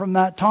corn from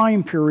that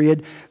time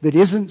period that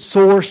isn't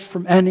sourced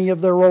from any of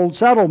their old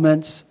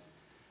settlements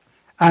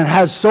and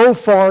has so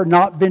far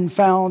not been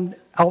found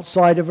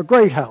outside of a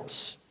great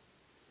house.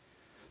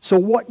 So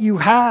what you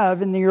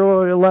have in the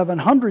early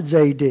 1100s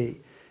AD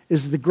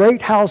is the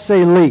great house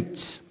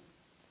elites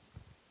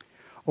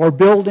are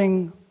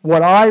building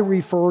what I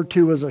refer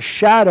to as a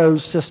shadow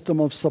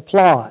system of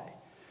supply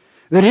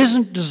that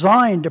isn't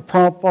designed to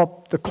prop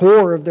up the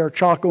core of their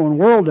Chacoan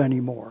world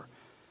anymore.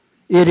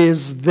 It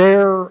is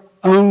their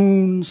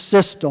own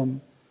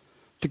system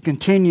to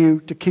continue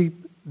to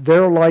keep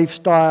their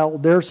lifestyle,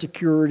 their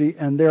security,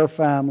 and their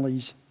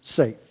families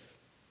safe.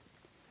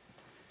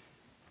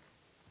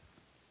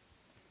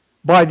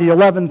 By the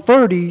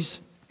 1130s,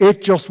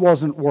 it just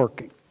wasn't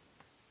working.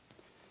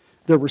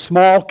 There were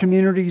small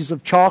communities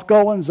of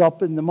Chacoans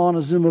up in the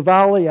Montezuma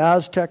Valley,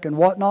 Aztec and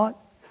whatnot.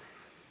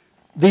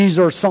 These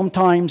are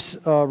sometimes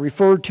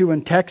referred to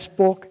in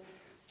textbook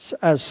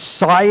as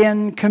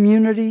Scion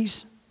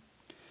communities.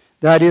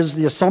 That is,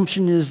 the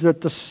assumption is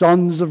that the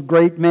sons of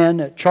great men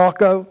at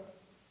Chaco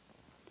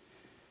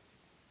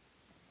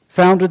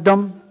founded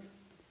them.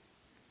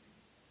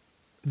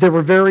 There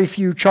were very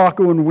few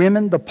Chacoan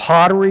women. The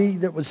pottery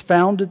that was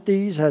found at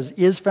these,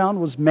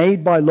 was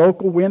made by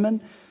local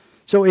women.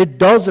 So it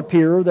does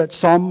appear that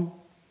some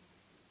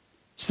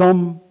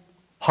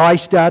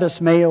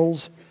high-status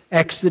males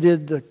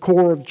exited the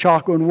core of the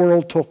Chacoan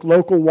world, took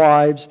local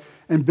wives,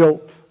 and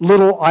built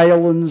little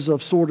islands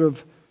of sort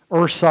of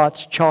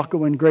ersatz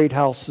Chacoan great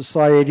house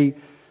society,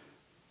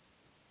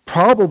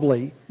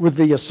 probably with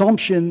the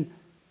assumption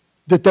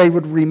that they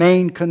would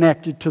remain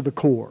connected to the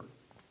core.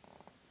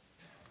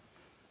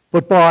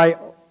 But by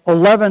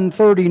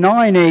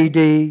 1139 AD,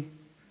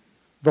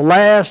 the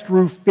last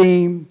roof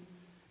beam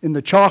in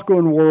the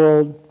Chacoan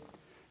world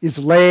is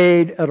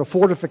laid at a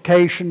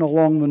fortification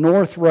along the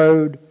North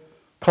Road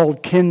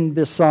called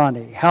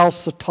Kinbisani,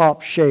 House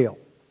Atop Shale.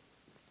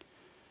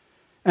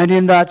 And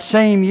in that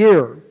same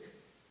year,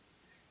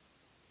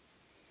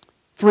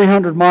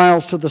 300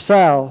 miles to the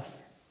south,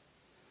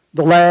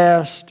 the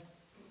last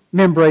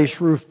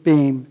membrace roof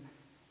beam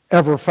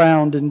ever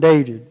found and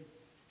dated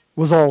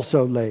was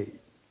also laid.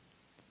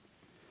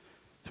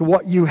 So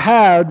what you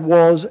had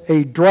was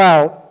a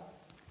drought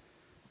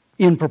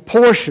in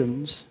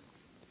proportions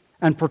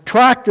and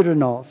protracted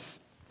enough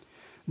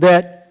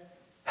that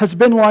has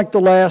been like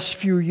the last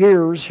few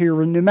years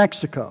here in New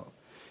Mexico.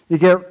 You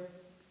get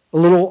a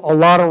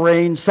lot of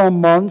rain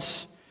some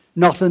months,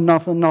 nothing,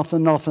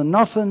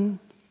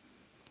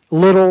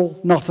 little,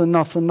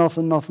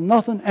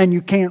 nothing, and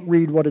you can't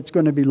read what it's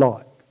going to be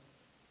like.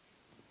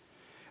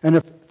 And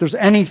if there's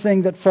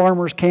anything that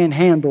farmers can't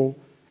handle,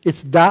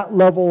 it's that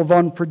level of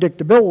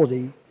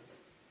unpredictability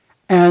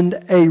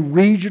and a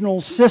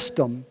regional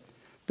system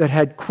that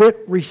had quit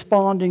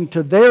responding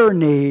to their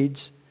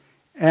needs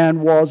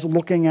and was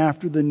looking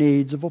after the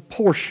needs of a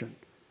portion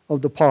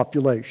of the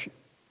population.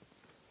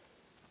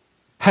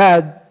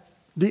 Had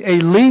the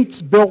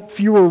elites built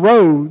fewer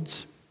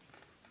roads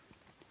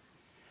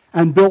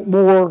and built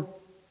more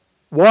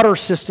water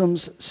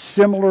systems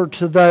similar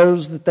to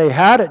those that they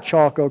had at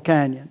Chaco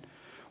Canyon,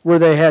 where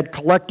they had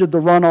collected the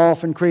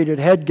runoff and created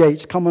head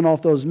gates coming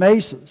off those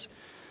mesas.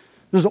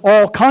 There's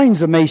all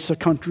kinds of mesa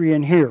country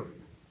in here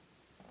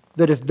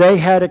that if they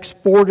had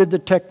exported the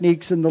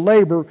techniques and the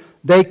labor,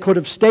 they could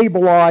have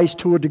stabilized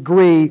to a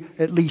degree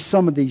at least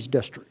some of these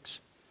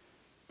districts.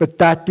 But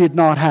that did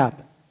not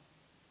happen.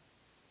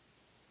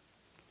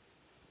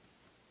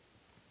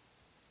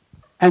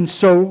 And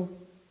so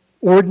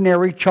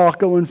ordinary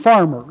Chacoan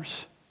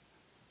farmers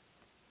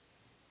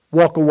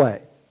walk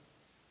away.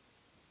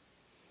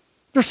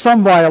 There's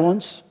some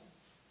violence,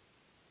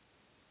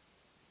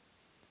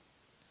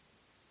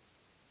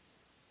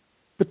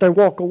 but they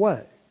walk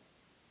away.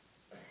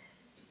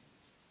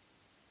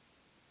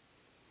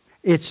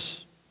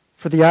 It's,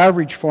 for the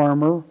average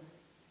farmer,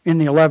 in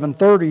the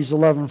 1130s,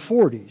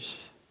 1140s,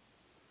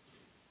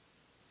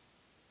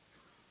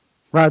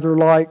 rather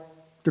like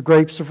the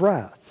grapes of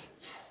wrath.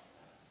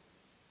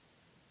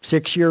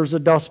 6 years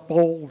of Dust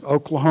Bowl,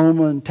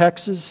 Oklahoma and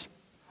Texas,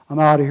 I'm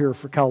out of here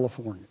for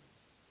California.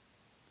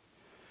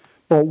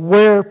 But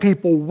where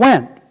people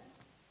went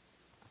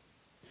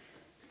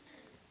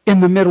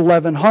in the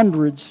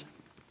mid-1100s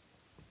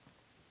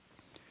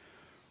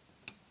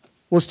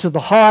was to the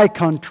high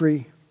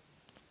country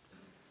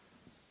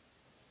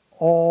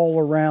all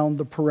around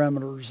the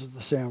perimeters of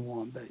the San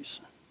Juan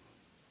Basin.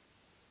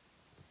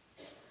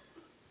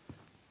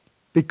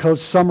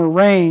 Because summer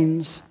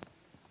rains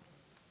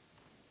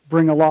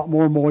bring a lot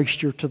more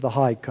moisture to the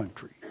high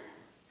country.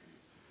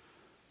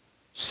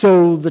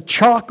 So the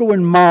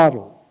Chacoan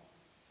model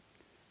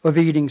of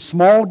eating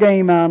small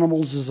game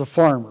animals as a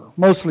farmer,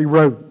 mostly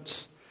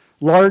rodents,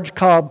 large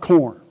cob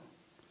corn,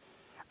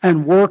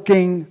 and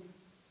working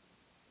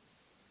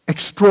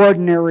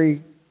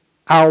extraordinary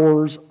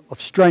hours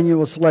of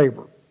strenuous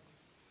labor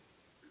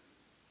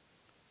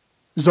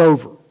is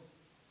over.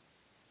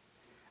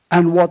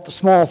 And what the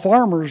small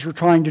farmers were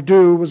trying to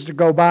do was to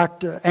go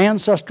back to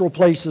ancestral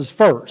places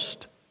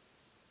first,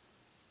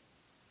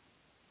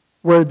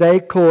 where they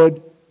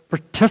could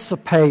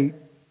participate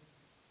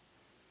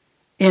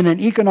in an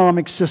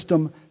economic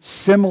system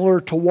similar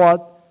to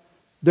what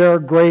their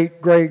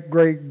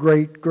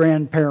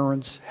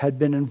great-great-great-great-grandparents had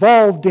been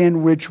involved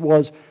in, which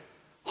was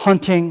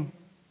hunting,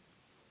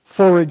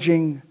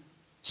 foraging,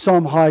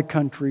 some high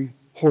country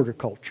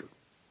horticulture.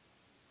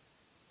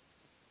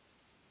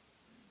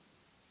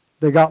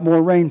 They got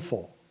more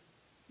rainfall.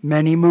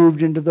 Many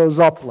moved into those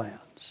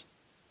uplands.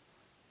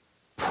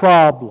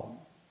 Problem: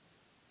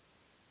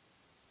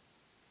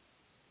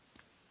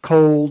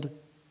 cold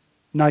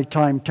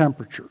nighttime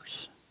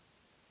temperatures.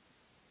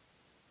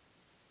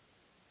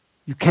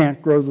 You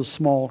can't grow the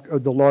small or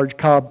the large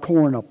cob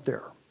corn up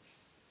there.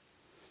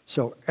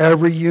 So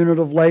every unit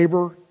of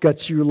labor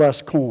gets you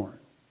less corn.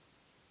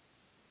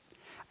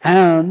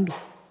 And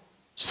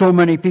so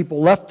many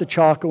people left the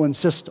Chacoan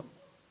system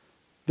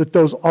that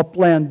those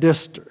upland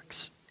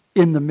districts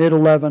in the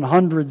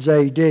mid-1100s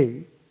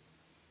AD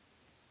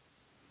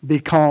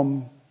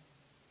become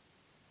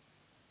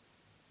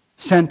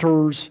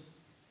centers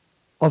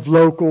of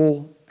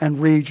local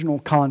and regional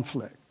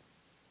conflict.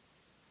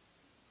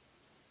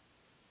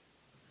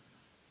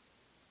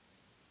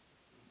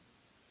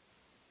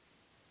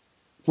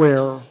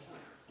 Where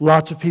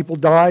lots of people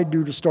died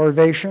due to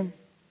starvation,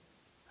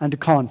 and to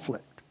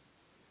conflict.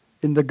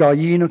 In the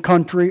Guyana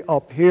country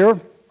up here,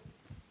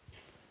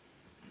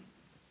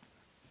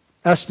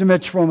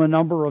 estimates from a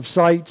number of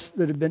sites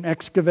that have been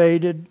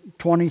excavated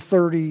 20,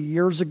 30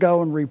 years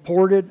ago and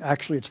reported,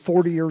 actually it's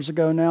 40 years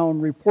ago now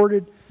and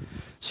reported,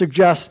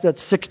 suggest that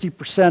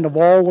 60% of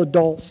all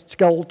adult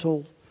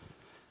skeletal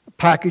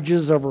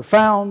packages ever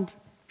found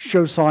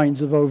show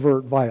signs of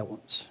overt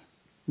violence.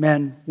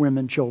 Men,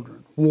 women,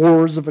 children.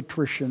 Wars of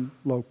attrition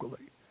locally.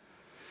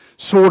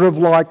 Sort of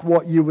like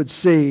what you would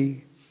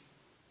see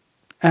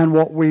and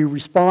what we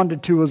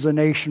responded to as a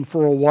nation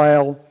for a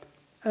while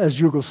as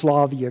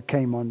Yugoslavia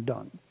came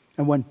undone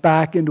and went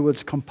back into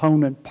its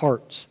component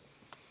parts.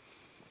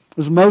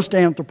 As most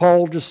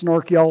anthropologists and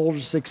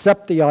archaeologists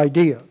accept the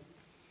idea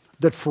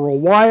that for a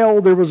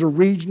while there was a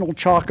regional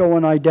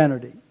Chacoan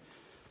identity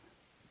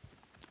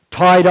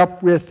tied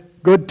up with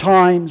good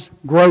times,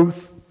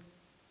 growth,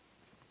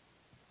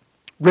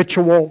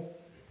 ritual,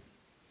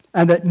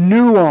 and that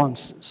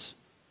nuances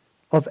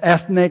of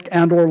ethnic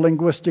and or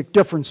linguistic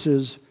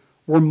differences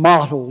were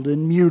mottled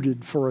and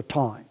muted for a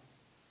time.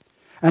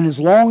 And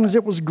as long as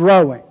it was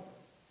growing,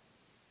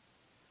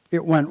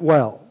 it went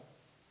well.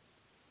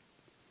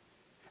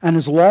 And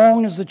as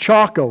long as the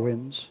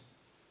Chacoans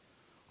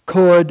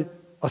could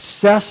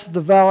assess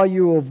the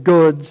value of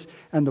goods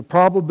and the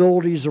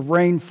probabilities of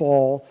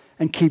rainfall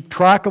and keep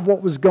track of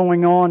what was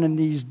going on in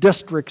these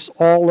districts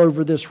all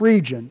over this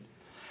region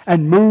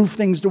and move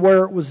things to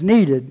where it was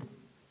needed,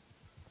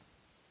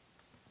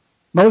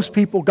 most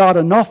people got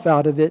enough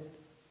out of it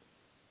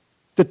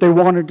that they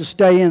wanted to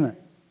stay in it.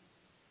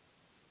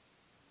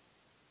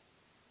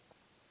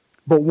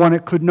 But when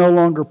it could no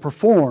longer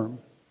perform,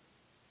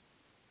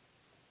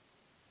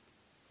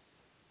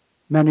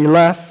 many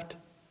left,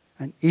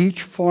 and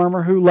each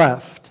farmer who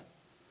left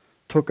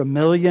took 1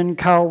 million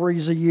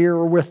calories a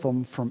year with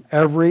them from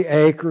every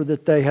acre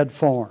that they had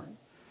farmed.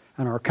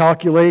 And our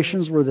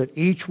calculations were that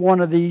each one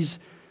of these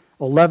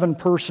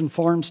 11-person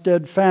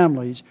farmstead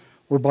families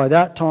were by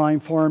that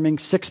time farming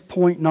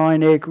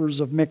 6.9 acres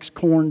of mixed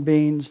corn,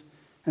 beans,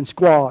 and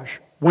squash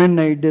when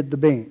they did the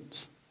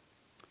beans.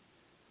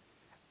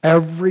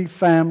 Every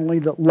family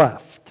that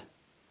left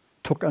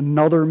took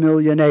another 1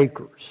 million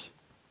acres.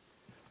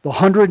 The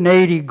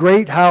 180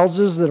 great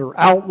houses that are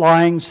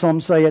outlying,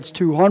 some say it's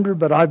 200,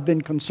 but I've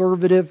been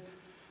conservative.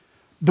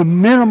 The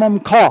minimum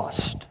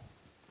cost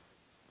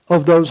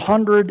of those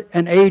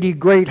 180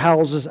 great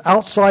houses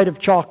outside of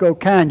Chaco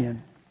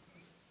Canyon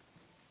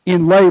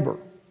in labor,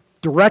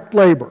 direct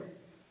labor,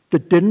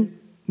 that didn't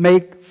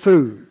make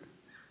food,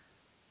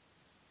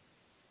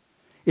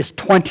 is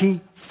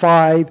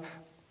 25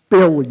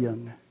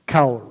 billion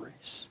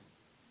calories.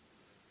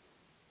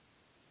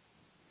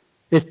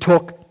 It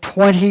took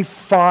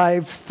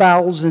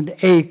 25,000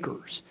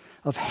 acres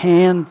of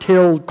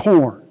hand-tilled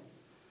corn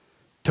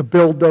to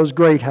build those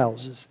great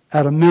houses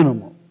at a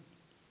minimum.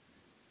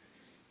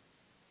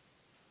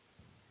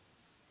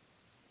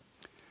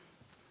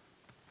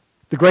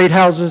 The great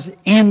houses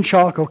in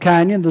Chaco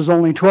Canyon, there's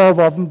only 12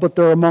 of them, but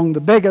they're among the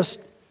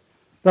biggest.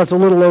 That's a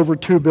little over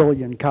 2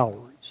 billion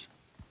calories.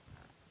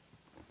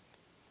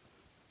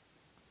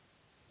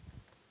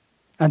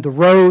 And the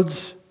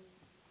roads,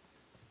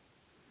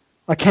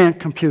 I can't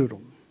compute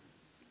them.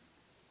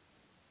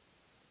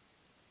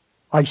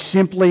 I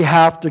simply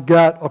have to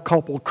get a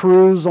couple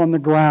crews on the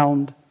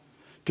ground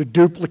to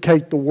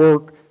duplicate the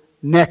work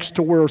next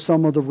to where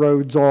some of the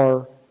roads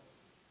are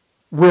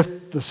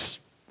with the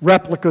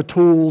replica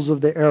tools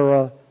of the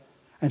era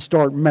and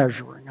start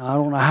measuring. I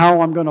don't know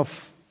how I'm going to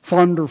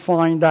fund or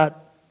find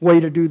that way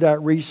to do that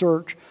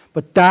research,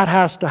 but that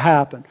has to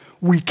happen.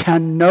 We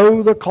can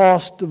know the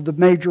cost of the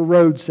major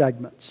road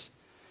segments,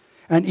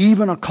 and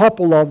even a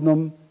couple of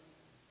them,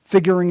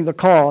 figuring the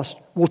cost,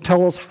 will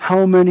tell us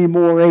how many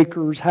more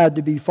acres had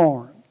to be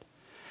farmed.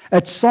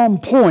 At some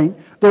point,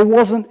 there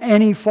wasn't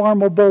any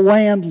farmable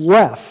land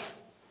left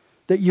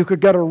that you could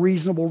get a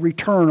reasonable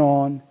return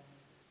on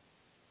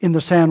in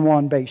the San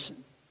Juan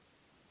Basin.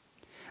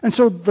 And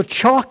so the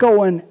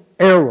Chacoan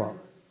era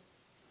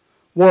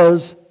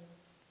was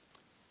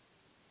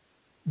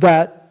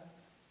that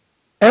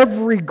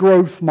every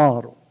growth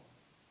model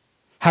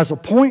has a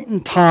point in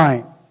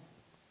time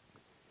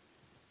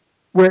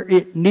where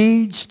it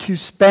needs to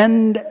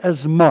spend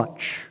as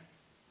much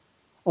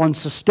on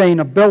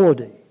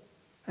sustainability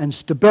and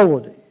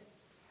stability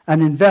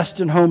and invest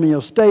in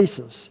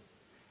homeostasis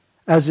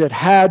as it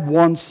had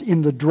once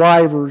in the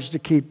drivers to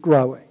keep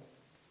growing.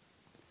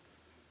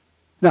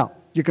 Now,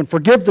 you can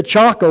forgive the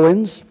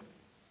Chacoans.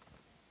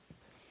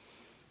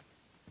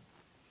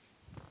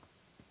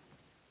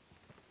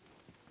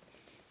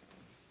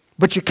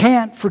 But you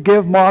can't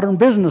forgive modern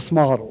business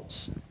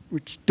models,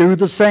 which do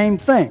the same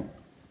thing.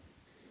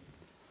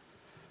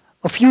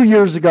 A few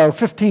years ago,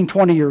 15,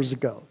 20 years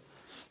ago,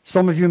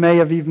 some of you may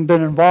have even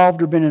been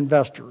involved or been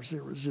investors.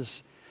 There was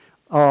this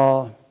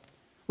Robert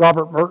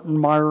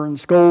Mertenmeyer and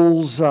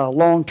Scholes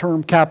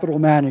long-term capital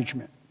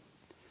management.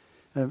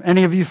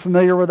 Any of you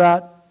familiar with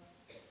that?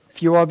 A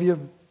few of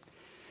you?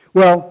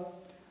 Well,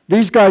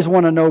 these guys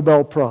won a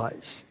Nobel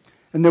Prize.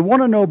 And they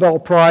won a Nobel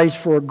Prize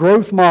for a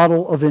growth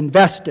model of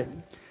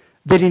investing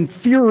that in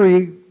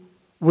theory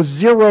was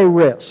zero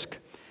risk.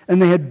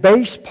 And they had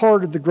based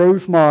part of the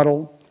growth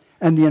model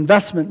and the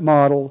investment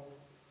model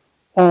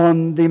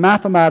on the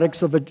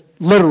mathematics of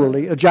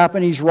literally a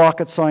Japanese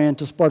rocket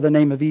scientist by the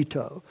name of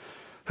Ito,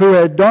 who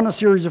had done a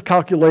series of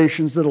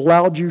calculations that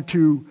allowed you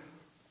to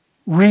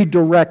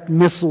redirect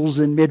missiles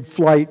in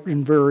mid-flight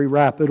in very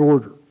rapid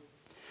order.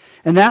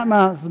 And that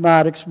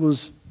mathematics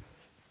was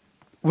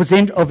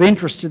of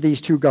interest to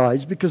these two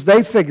guys because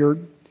they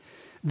figured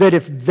that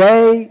if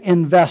they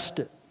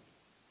invested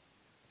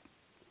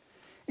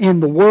in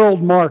the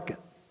world market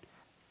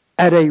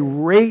at a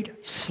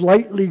rate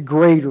slightly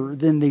greater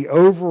than the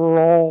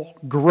overall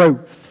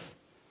growth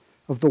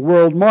of the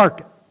world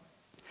market,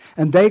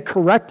 and they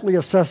correctly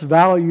assess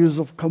values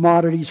of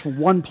commodities from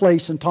one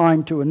place and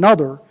time to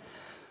another,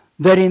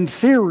 that in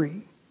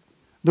theory,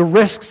 the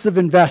risks of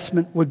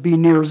investment would be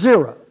near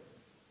zero.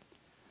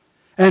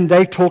 And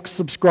they took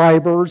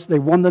subscribers, they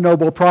won the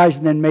Nobel Prize,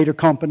 and then made a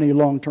company,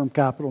 Long-Term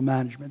Capital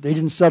Management. They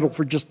didn't settle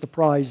for just the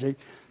prize,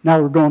 now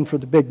they're going for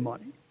the big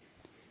money.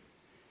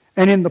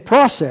 And in the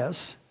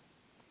process,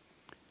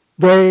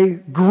 they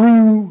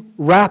grew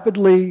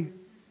rapidly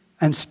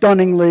and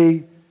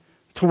stunningly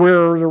to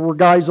where there were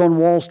guys on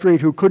Wall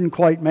Street who couldn't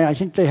quite make, I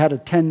think they had a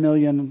 10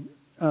 million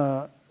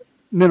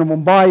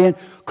minimum buy-in,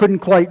 couldn't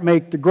quite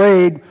make the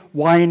grade,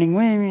 whining,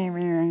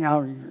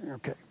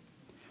 okay.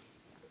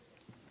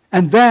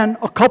 And then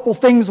a couple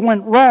things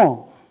went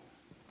wrong.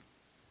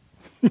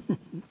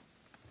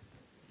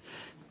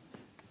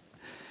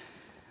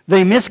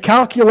 They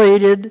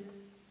miscalculated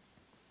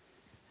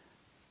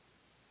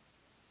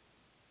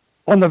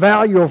on the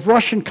value of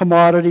Russian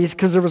commodities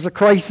because there was a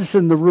crisis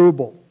in the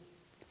ruble.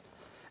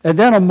 And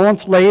then a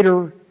month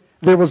later,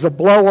 there was a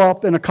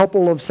blow-up in a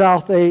couple of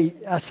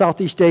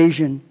Southeast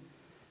Asian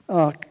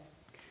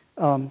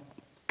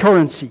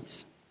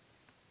currencies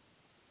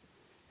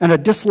and a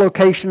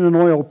dislocation in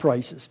oil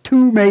prices.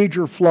 Two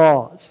major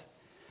flaws.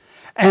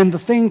 And the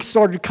thing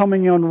started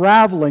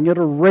unraveling at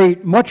a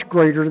rate much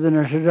greater than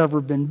it had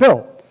ever been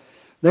built.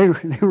 They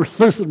were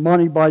losing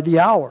money by the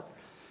hour.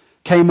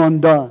 Came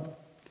undone.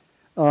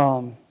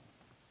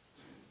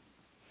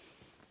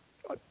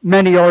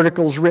 Many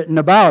articles written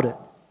about it.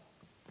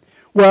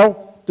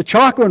 Well, the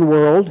Chacoan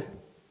world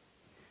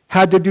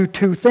had to do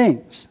two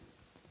things.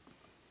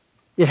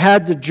 It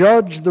had to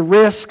judge the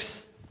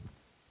risks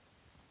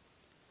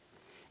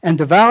and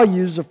the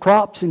values of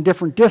crops in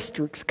different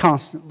districts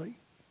constantly.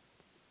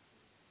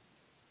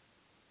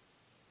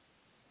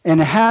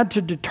 And it had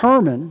to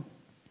determine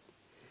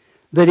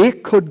that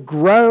it could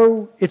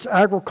grow its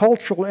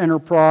agricultural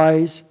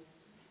enterprise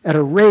at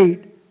a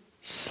rate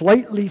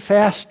slightly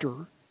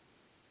faster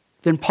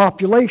than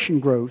population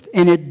growth.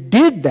 And it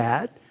did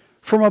that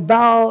from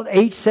about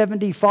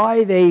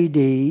 875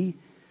 AD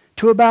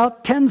to about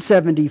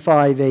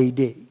 1075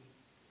 AD.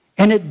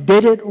 And it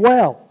did it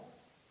well.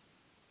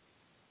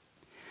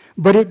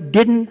 But it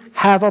didn't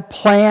have a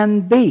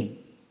plan B.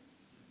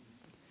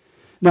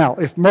 Now,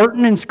 if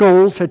Merton and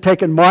Scholes had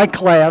taken my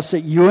class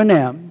at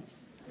UNM,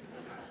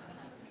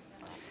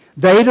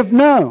 they'd have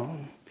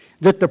known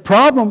that the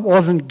problem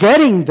wasn't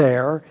getting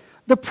there,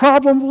 the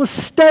problem was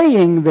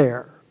staying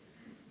there.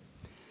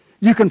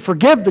 You can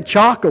forgive the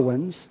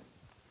Chacoans.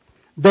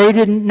 They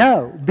didn't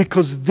know,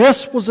 because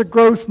this was a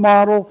growth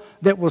model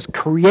that was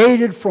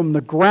created from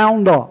the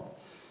ground up.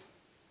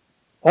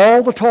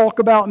 All the talk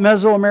about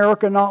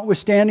Mesoamerica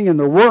notwithstanding, and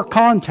there were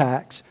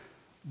contacts,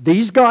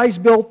 these guys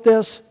built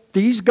this,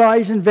 these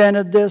guys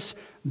invented this,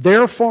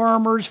 their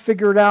farmers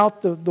figured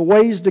out the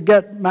ways to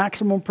get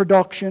maximum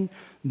production.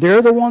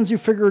 They're the ones who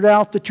figured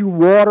out that you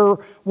water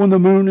when the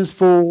moon is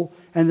full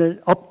and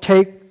that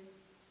uptake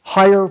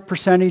higher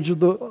percentage of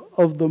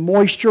the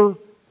moisture.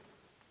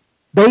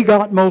 They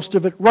got most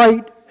of it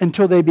right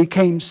until they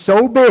became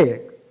so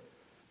big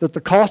that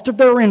the cost of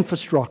their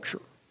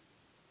infrastructure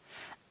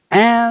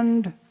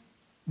and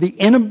the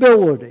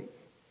inability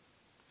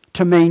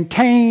to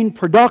maintain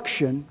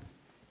production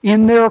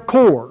in their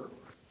core,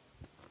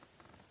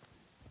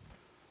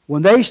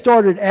 when they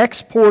started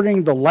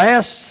exporting the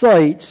last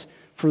sites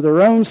for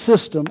their own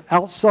system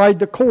outside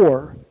the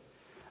core,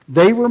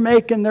 they were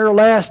making their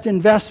last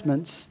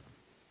investments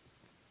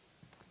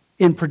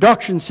in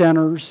production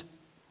centers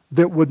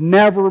that would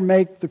never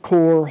make the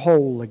core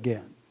whole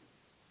again.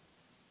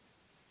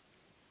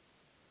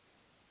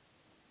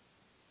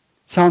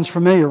 Sounds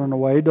familiar in a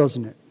way,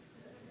 doesn't it?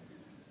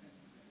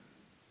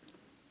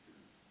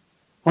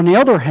 On the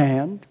other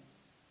hand,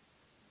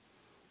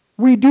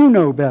 we do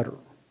know better.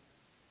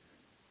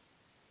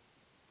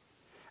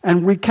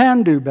 And we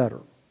can do better.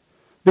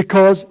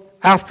 Because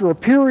after a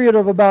period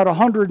of about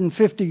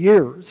 150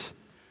 years,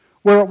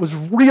 where it was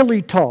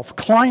really tough,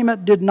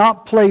 climate did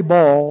not play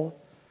ball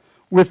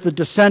with the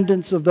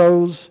descendants of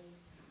those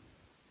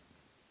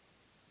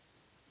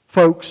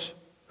folks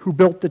who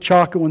built the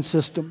Chacoan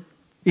system,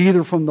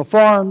 either from the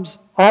farms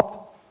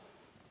up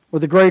or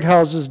the great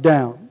houses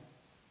down.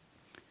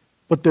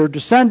 But their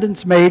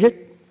descendants made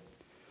it,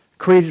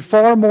 created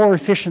far more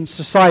efficient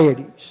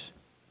societies.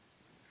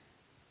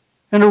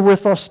 and are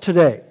with us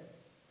today.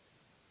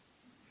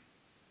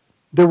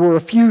 There were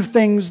a few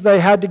things they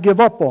had to give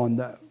up on,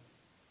 though.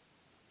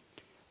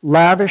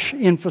 Lavish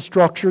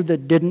infrastructure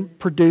that didn't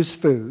produce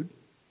food,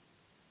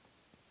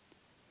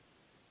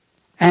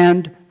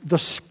 and the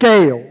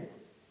scale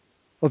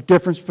of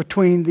difference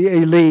between the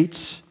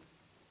elites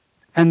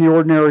and the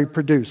ordinary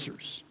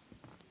producers.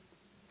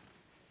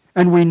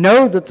 And we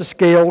know that the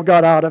scale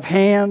got out of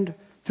hand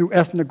through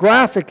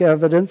ethnographic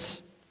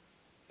evidence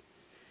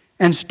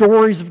and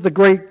stories of the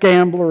great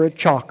gambler at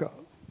Chaco.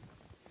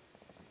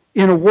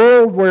 In a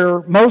world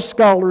where most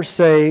scholars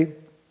say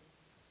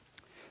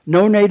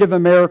no Native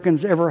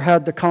Americans ever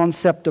had the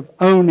concept of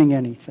owning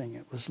anything,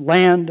 it was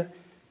land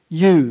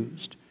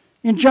used.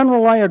 In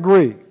general, I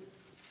agree.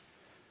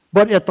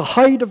 But at the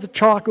height of the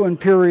Chacoan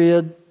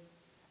period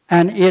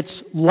and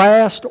its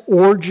last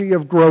orgy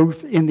of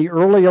growth in the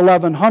early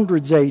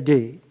 1100s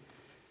AD,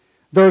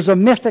 there's a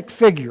mythic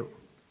figure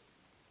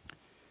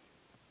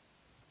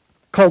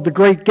called the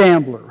Great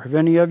Gambler. Have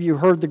any of you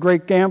heard the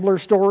Great Gambler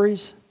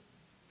stories?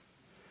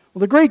 Well,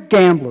 the Great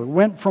Gambler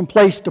went from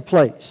place to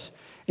place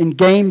in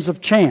games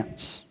of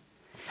chance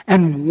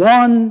and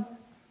won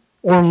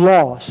or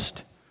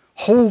lost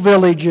whole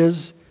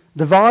villages,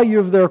 the value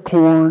of their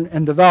corn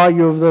and the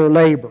value of their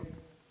labor.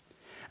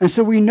 And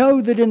so we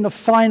know that in the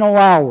final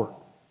hour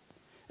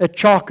at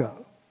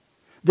Chaco,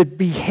 that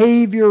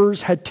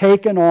behaviors had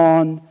taken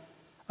on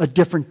a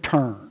different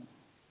turn.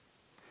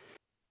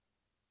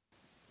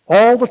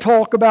 All the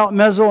talk about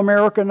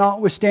Mesoamerica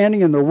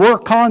notwithstanding, and there were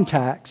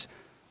contacts,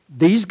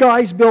 these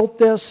guys built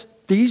this,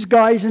 these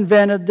guys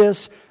invented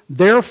this,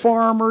 their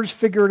farmers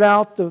figured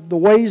out the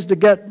ways to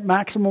get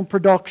maximum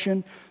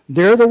production.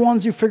 They're the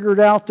ones who figured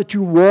out that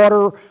you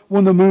water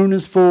when the moon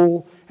is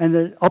full and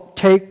that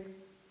uptake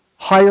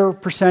higher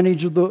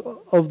percentage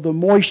of the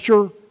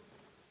moisture.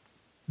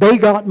 They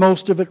got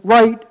most of it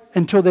right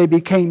until they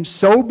became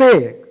so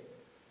big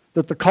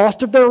that the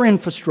cost of their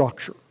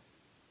infrastructure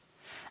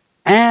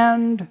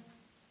and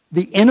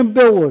the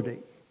inability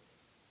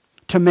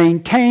to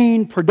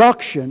maintain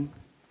production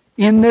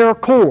in their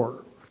core,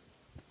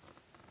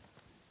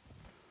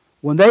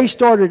 when they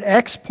started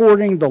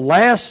exporting the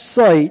last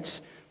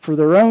sites for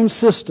their own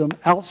system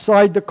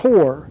outside the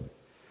core,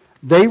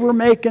 they were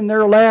making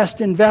their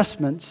last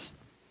investments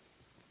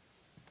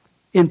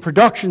in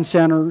production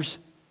centers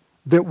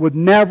that would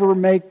never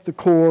make the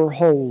core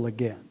whole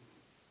again.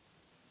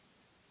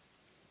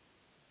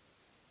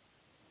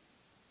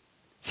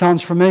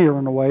 Sounds familiar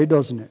in a way,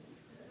 doesn't it?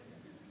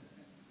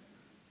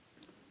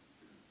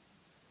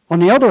 On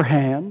the other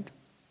hand,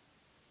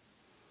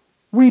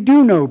 we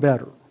do know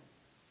better.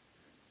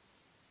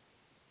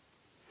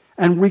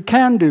 And we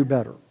can do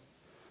better.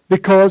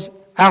 Because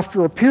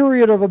after a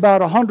period of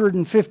about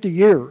 150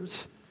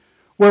 years,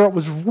 where it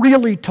was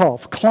really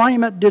tough,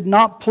 climate did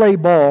not play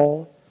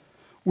ball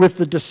with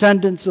the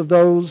descendants of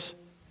those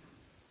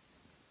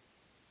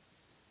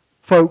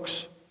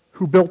folks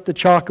who built the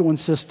Chacoan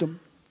system,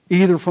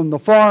 either from the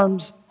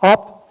farms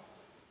up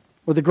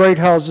or the great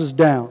houses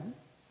down.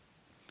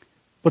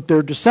 But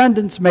their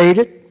descendants made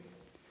it,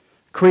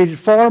 created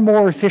far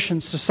more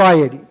efficient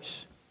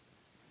societies,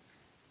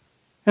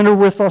 and are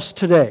with us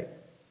today.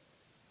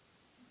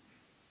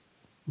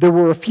 There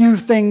were a few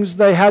things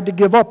they had to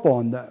give up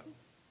on, though.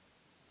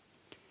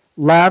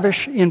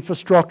 Lavish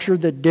infrastructure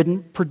that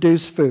didn't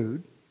produce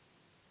food,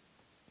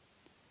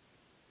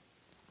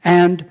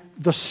 and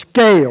the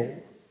scale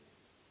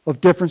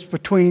of difference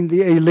between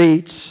the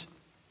elites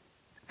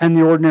and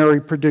the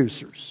ordinary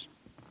producers.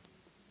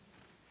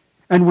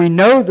 And we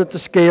know that the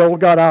scale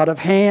got out of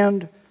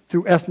hand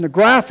through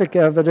ethnographic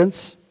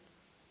evidence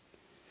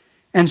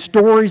and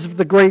stories of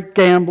the great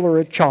gambler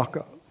at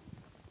Chaco.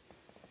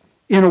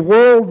 In a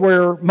world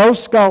where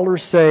most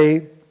scholars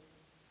say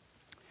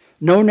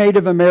no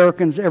Native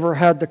Americans ever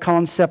had the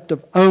concept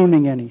of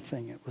owning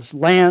anything, it was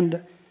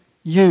land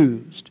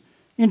used.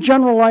 In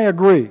general, I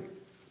agree.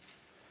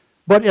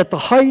 But at the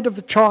height of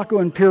the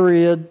Chacoan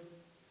period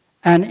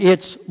and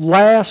its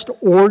last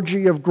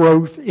orgy of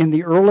growth in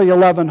the early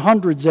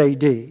 1100s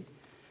AD,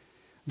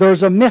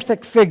 there's a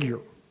mythic figure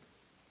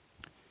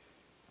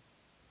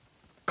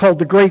called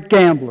the Great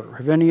Gambler.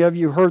 Have any of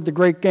you heard the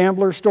Great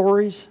Gambler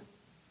stories?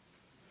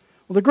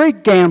 Well, the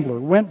Great Gambler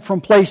went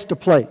from place to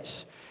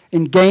place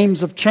in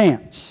games of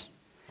chance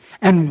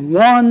and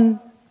won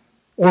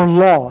or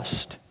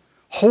lost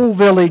whole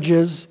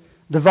villages,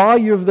 the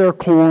value of their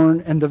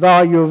corn and the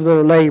value of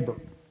their labor.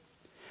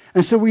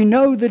 And so we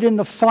know that in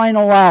the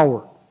final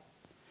hour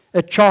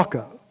at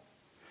Chaco,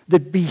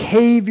 that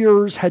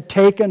behaviors had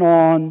taken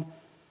on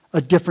a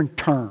different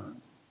turn.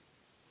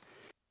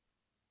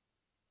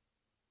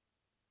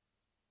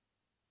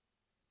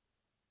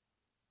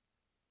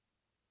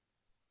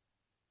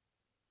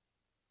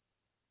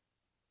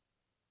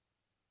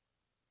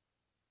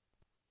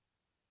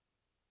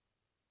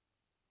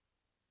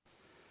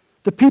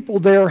 The people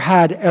there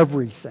had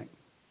everything.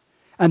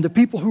 And the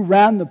people who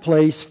ran the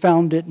place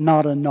found it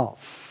not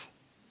enough.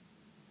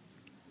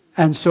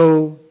 And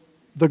so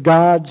the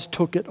gods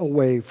took it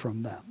away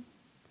from them.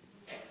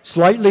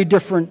 Slightly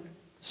different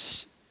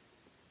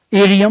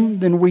idiom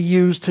than we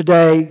use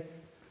today,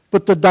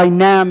 but the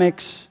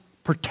dynamics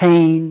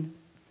pertain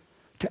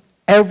to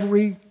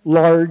every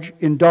large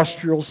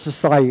industrial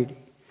society.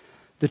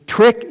 The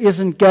trick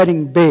isn't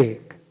getting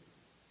big.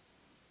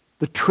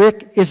 The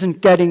trick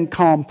isn't getting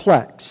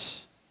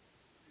complex.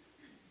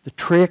 The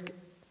trick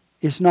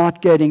is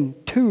not getting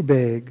too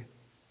big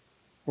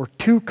or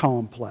too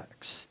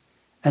complex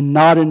and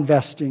not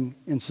investing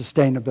in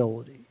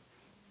sustainability.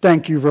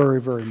 Thank you very,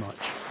 very much.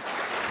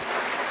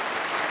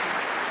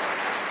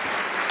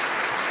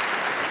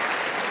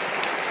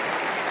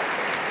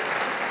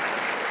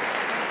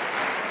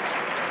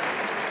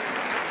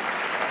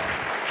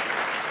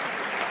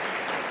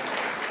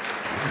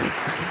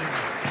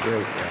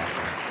 Great,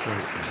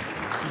 great.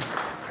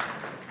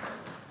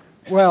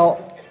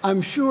 Well,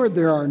 I'm sure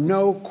there are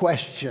no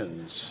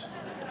questions,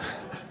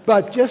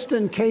 but just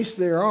in case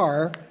there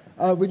are,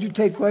 would you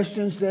take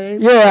questions,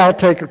 Dave? Yeah, I'll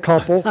take a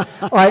couple.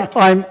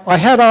 I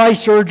had eye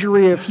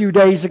surgery a few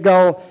days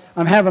ago.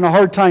 I'm having a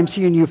hard time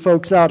seeing you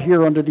folks out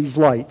here under these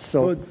lights,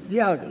 so Well,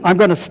 yeah, I'm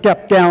going to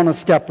step down a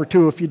step or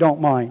two if you don't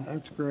mind.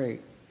 that's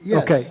great.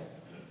 Yes. Okay. Can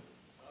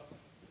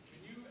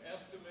you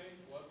estimate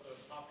what the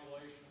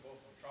population, both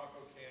the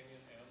Chaco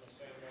Canyon and the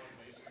San Juan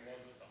Basin,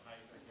 was at the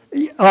height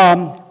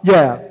of the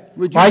Yeah,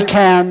 Would you I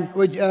can.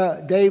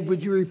 Dave,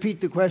 would you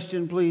repeat the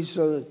question, please,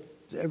 so that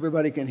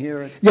everybody can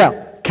hear it?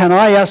 Yeah. Can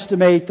I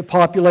estimate the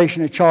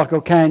population of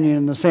Chaco Canyon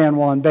and the San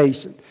Juan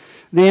Basin?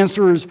 The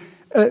answer is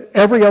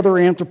every other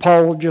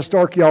anthropologist,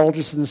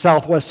 archaeologist in the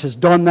Southwest has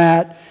done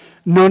that.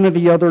 None of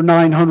the other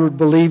 900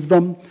 believe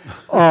them.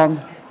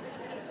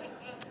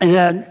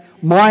 And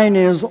mine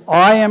is,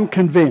 I am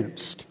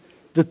convinced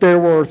that there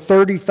were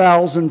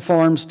 30,000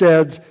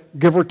 farmsteads,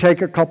 give or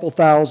take a couple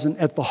thousand,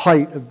 at the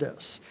height of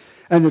this.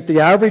 And that the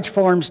average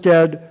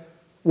farmstead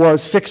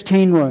was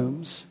 16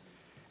 rooms,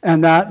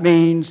 and that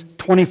means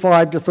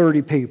 25 to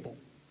 30 people.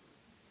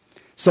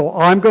 So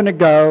I'm going to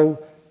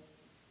go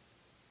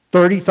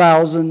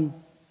 30,000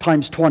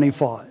 times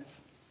 25.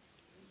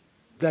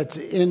 That's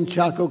in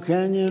Chaco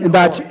Canyon? And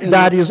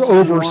that is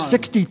over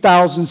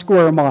 60,000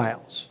 square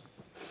miles.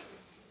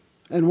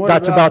 And what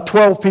That's about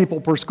 12 people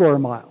per square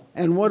mile.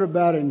 And what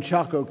about in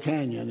Chaco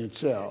Canyon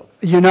itself?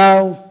 You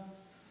know,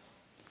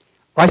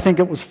 I think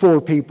it was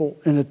 4 people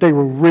and that they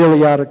were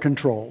really out of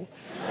control.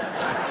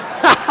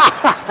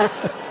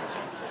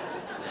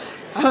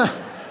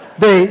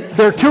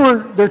 There are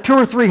 200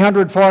 or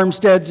 300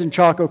 farmsteads in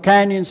Chaco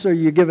Canyon, so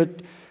you give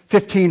it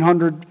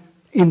 1,500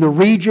 in the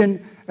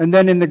region, and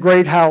then in the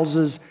great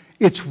houses,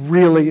 it's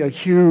really a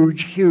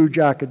huge, huge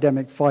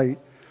academic fight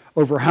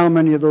over how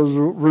many of those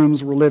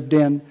rooms were lived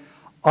in.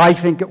 I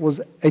think it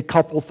was a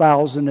couple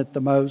thousand at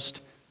the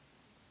most.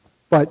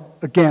 But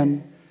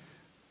again,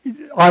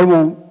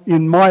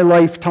 in my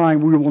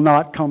lifetime, we will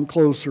not come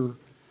closer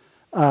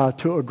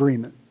to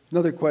agreement.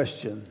 Another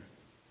question.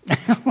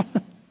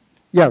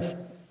 Yes.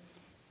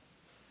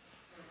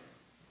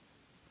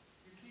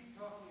 You keep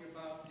talking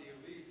about the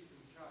elites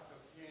in Chaco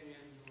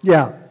Canyon.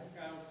 Yeah.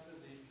 Scouts in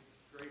these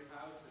great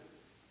houses.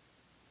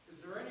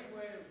 Is there any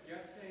way of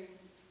guessing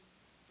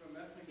from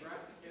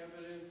ethnographic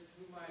evidence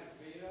who might have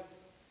made up,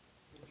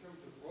 in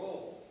terms of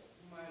roles,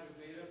 who might have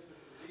made up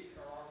this elite,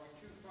 or are we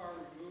too far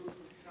removed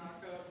from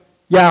Chaco?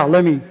 Yeah,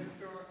 let me.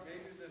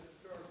 Maybe the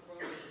historic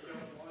photos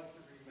don't want to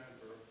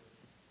remember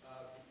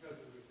because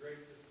of the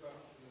great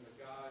destruction and the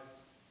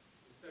gods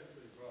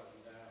essentially brought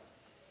them down.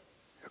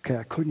 Okay,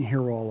 I couldn't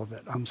hear all of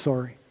it. I'm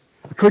sorry.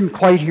 I couldn't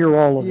quite hear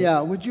all of it.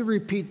 Yeah, would you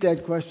repeat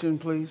that question,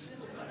 please?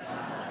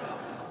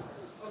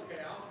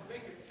 Okay, I'll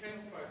make it 10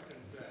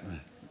 questions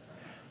then.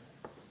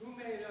 Who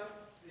made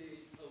up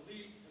the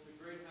elite in the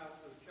great house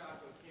of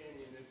Chaco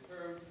Canyon in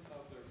terms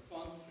of their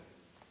functions?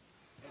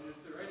 And is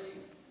there any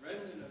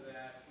remnant of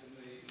that in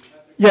the...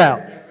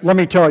 Yeah, let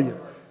me tell you.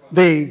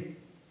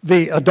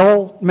 The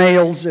adult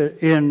males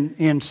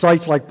in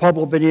sites like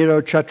Pueblo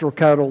Bonito, Chaco,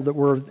 that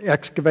where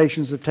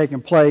excavations have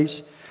taken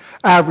place,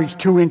 average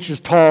 2 inches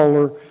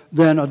taller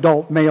than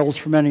adult males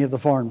from any of the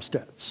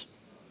farmsteads.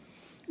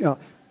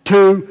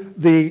 2,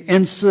 the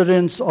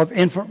incidence of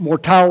infant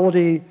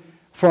mortality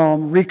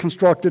from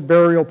reconstructed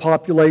burial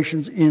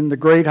populations in the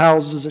great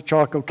houses at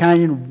Chaco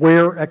Canyon,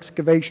 where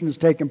excavation has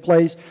taken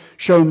place,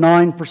 show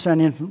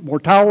 9% infant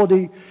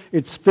mortality.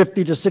 It's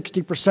 50 to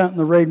 60% in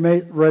the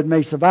Red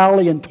Mesa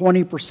Valley and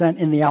 20%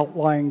 in the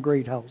outlying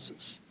great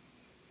houses.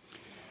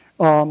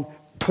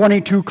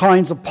 22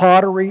 kinds of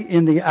pottery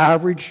in the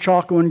average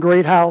Chacoan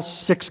great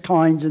house, 6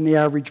 kinds in the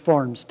average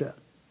farmstead.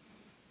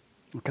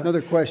 Okay.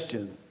 Another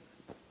question.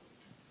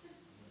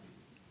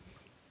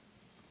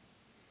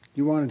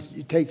 You want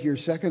to take your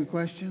second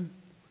question?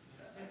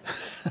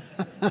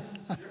 Sure.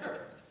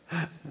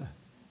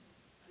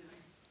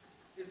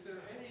 Is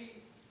there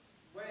any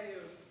way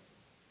of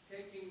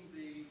taking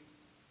the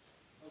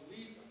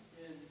elites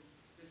in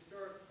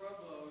historic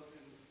pueblos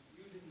and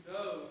using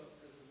those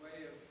as a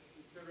way of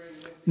considering...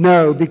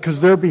 No, because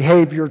their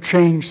behavior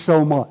changed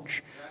so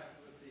much.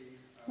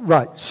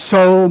 Right,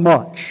 so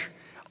much.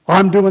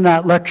 I'm doing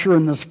that lecture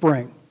in the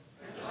spring.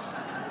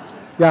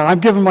 Yeah, I'm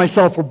giving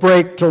myself a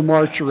break till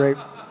March or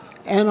April.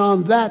 And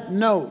on that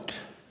note,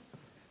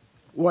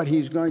 what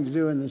he's going to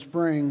do in the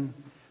spring,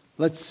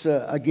 let's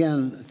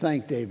again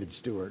thank David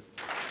Stuart.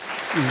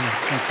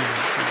 Thank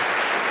you.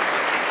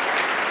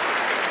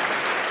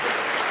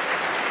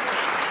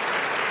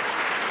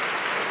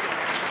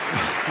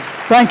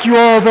 Thank you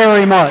all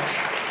very much.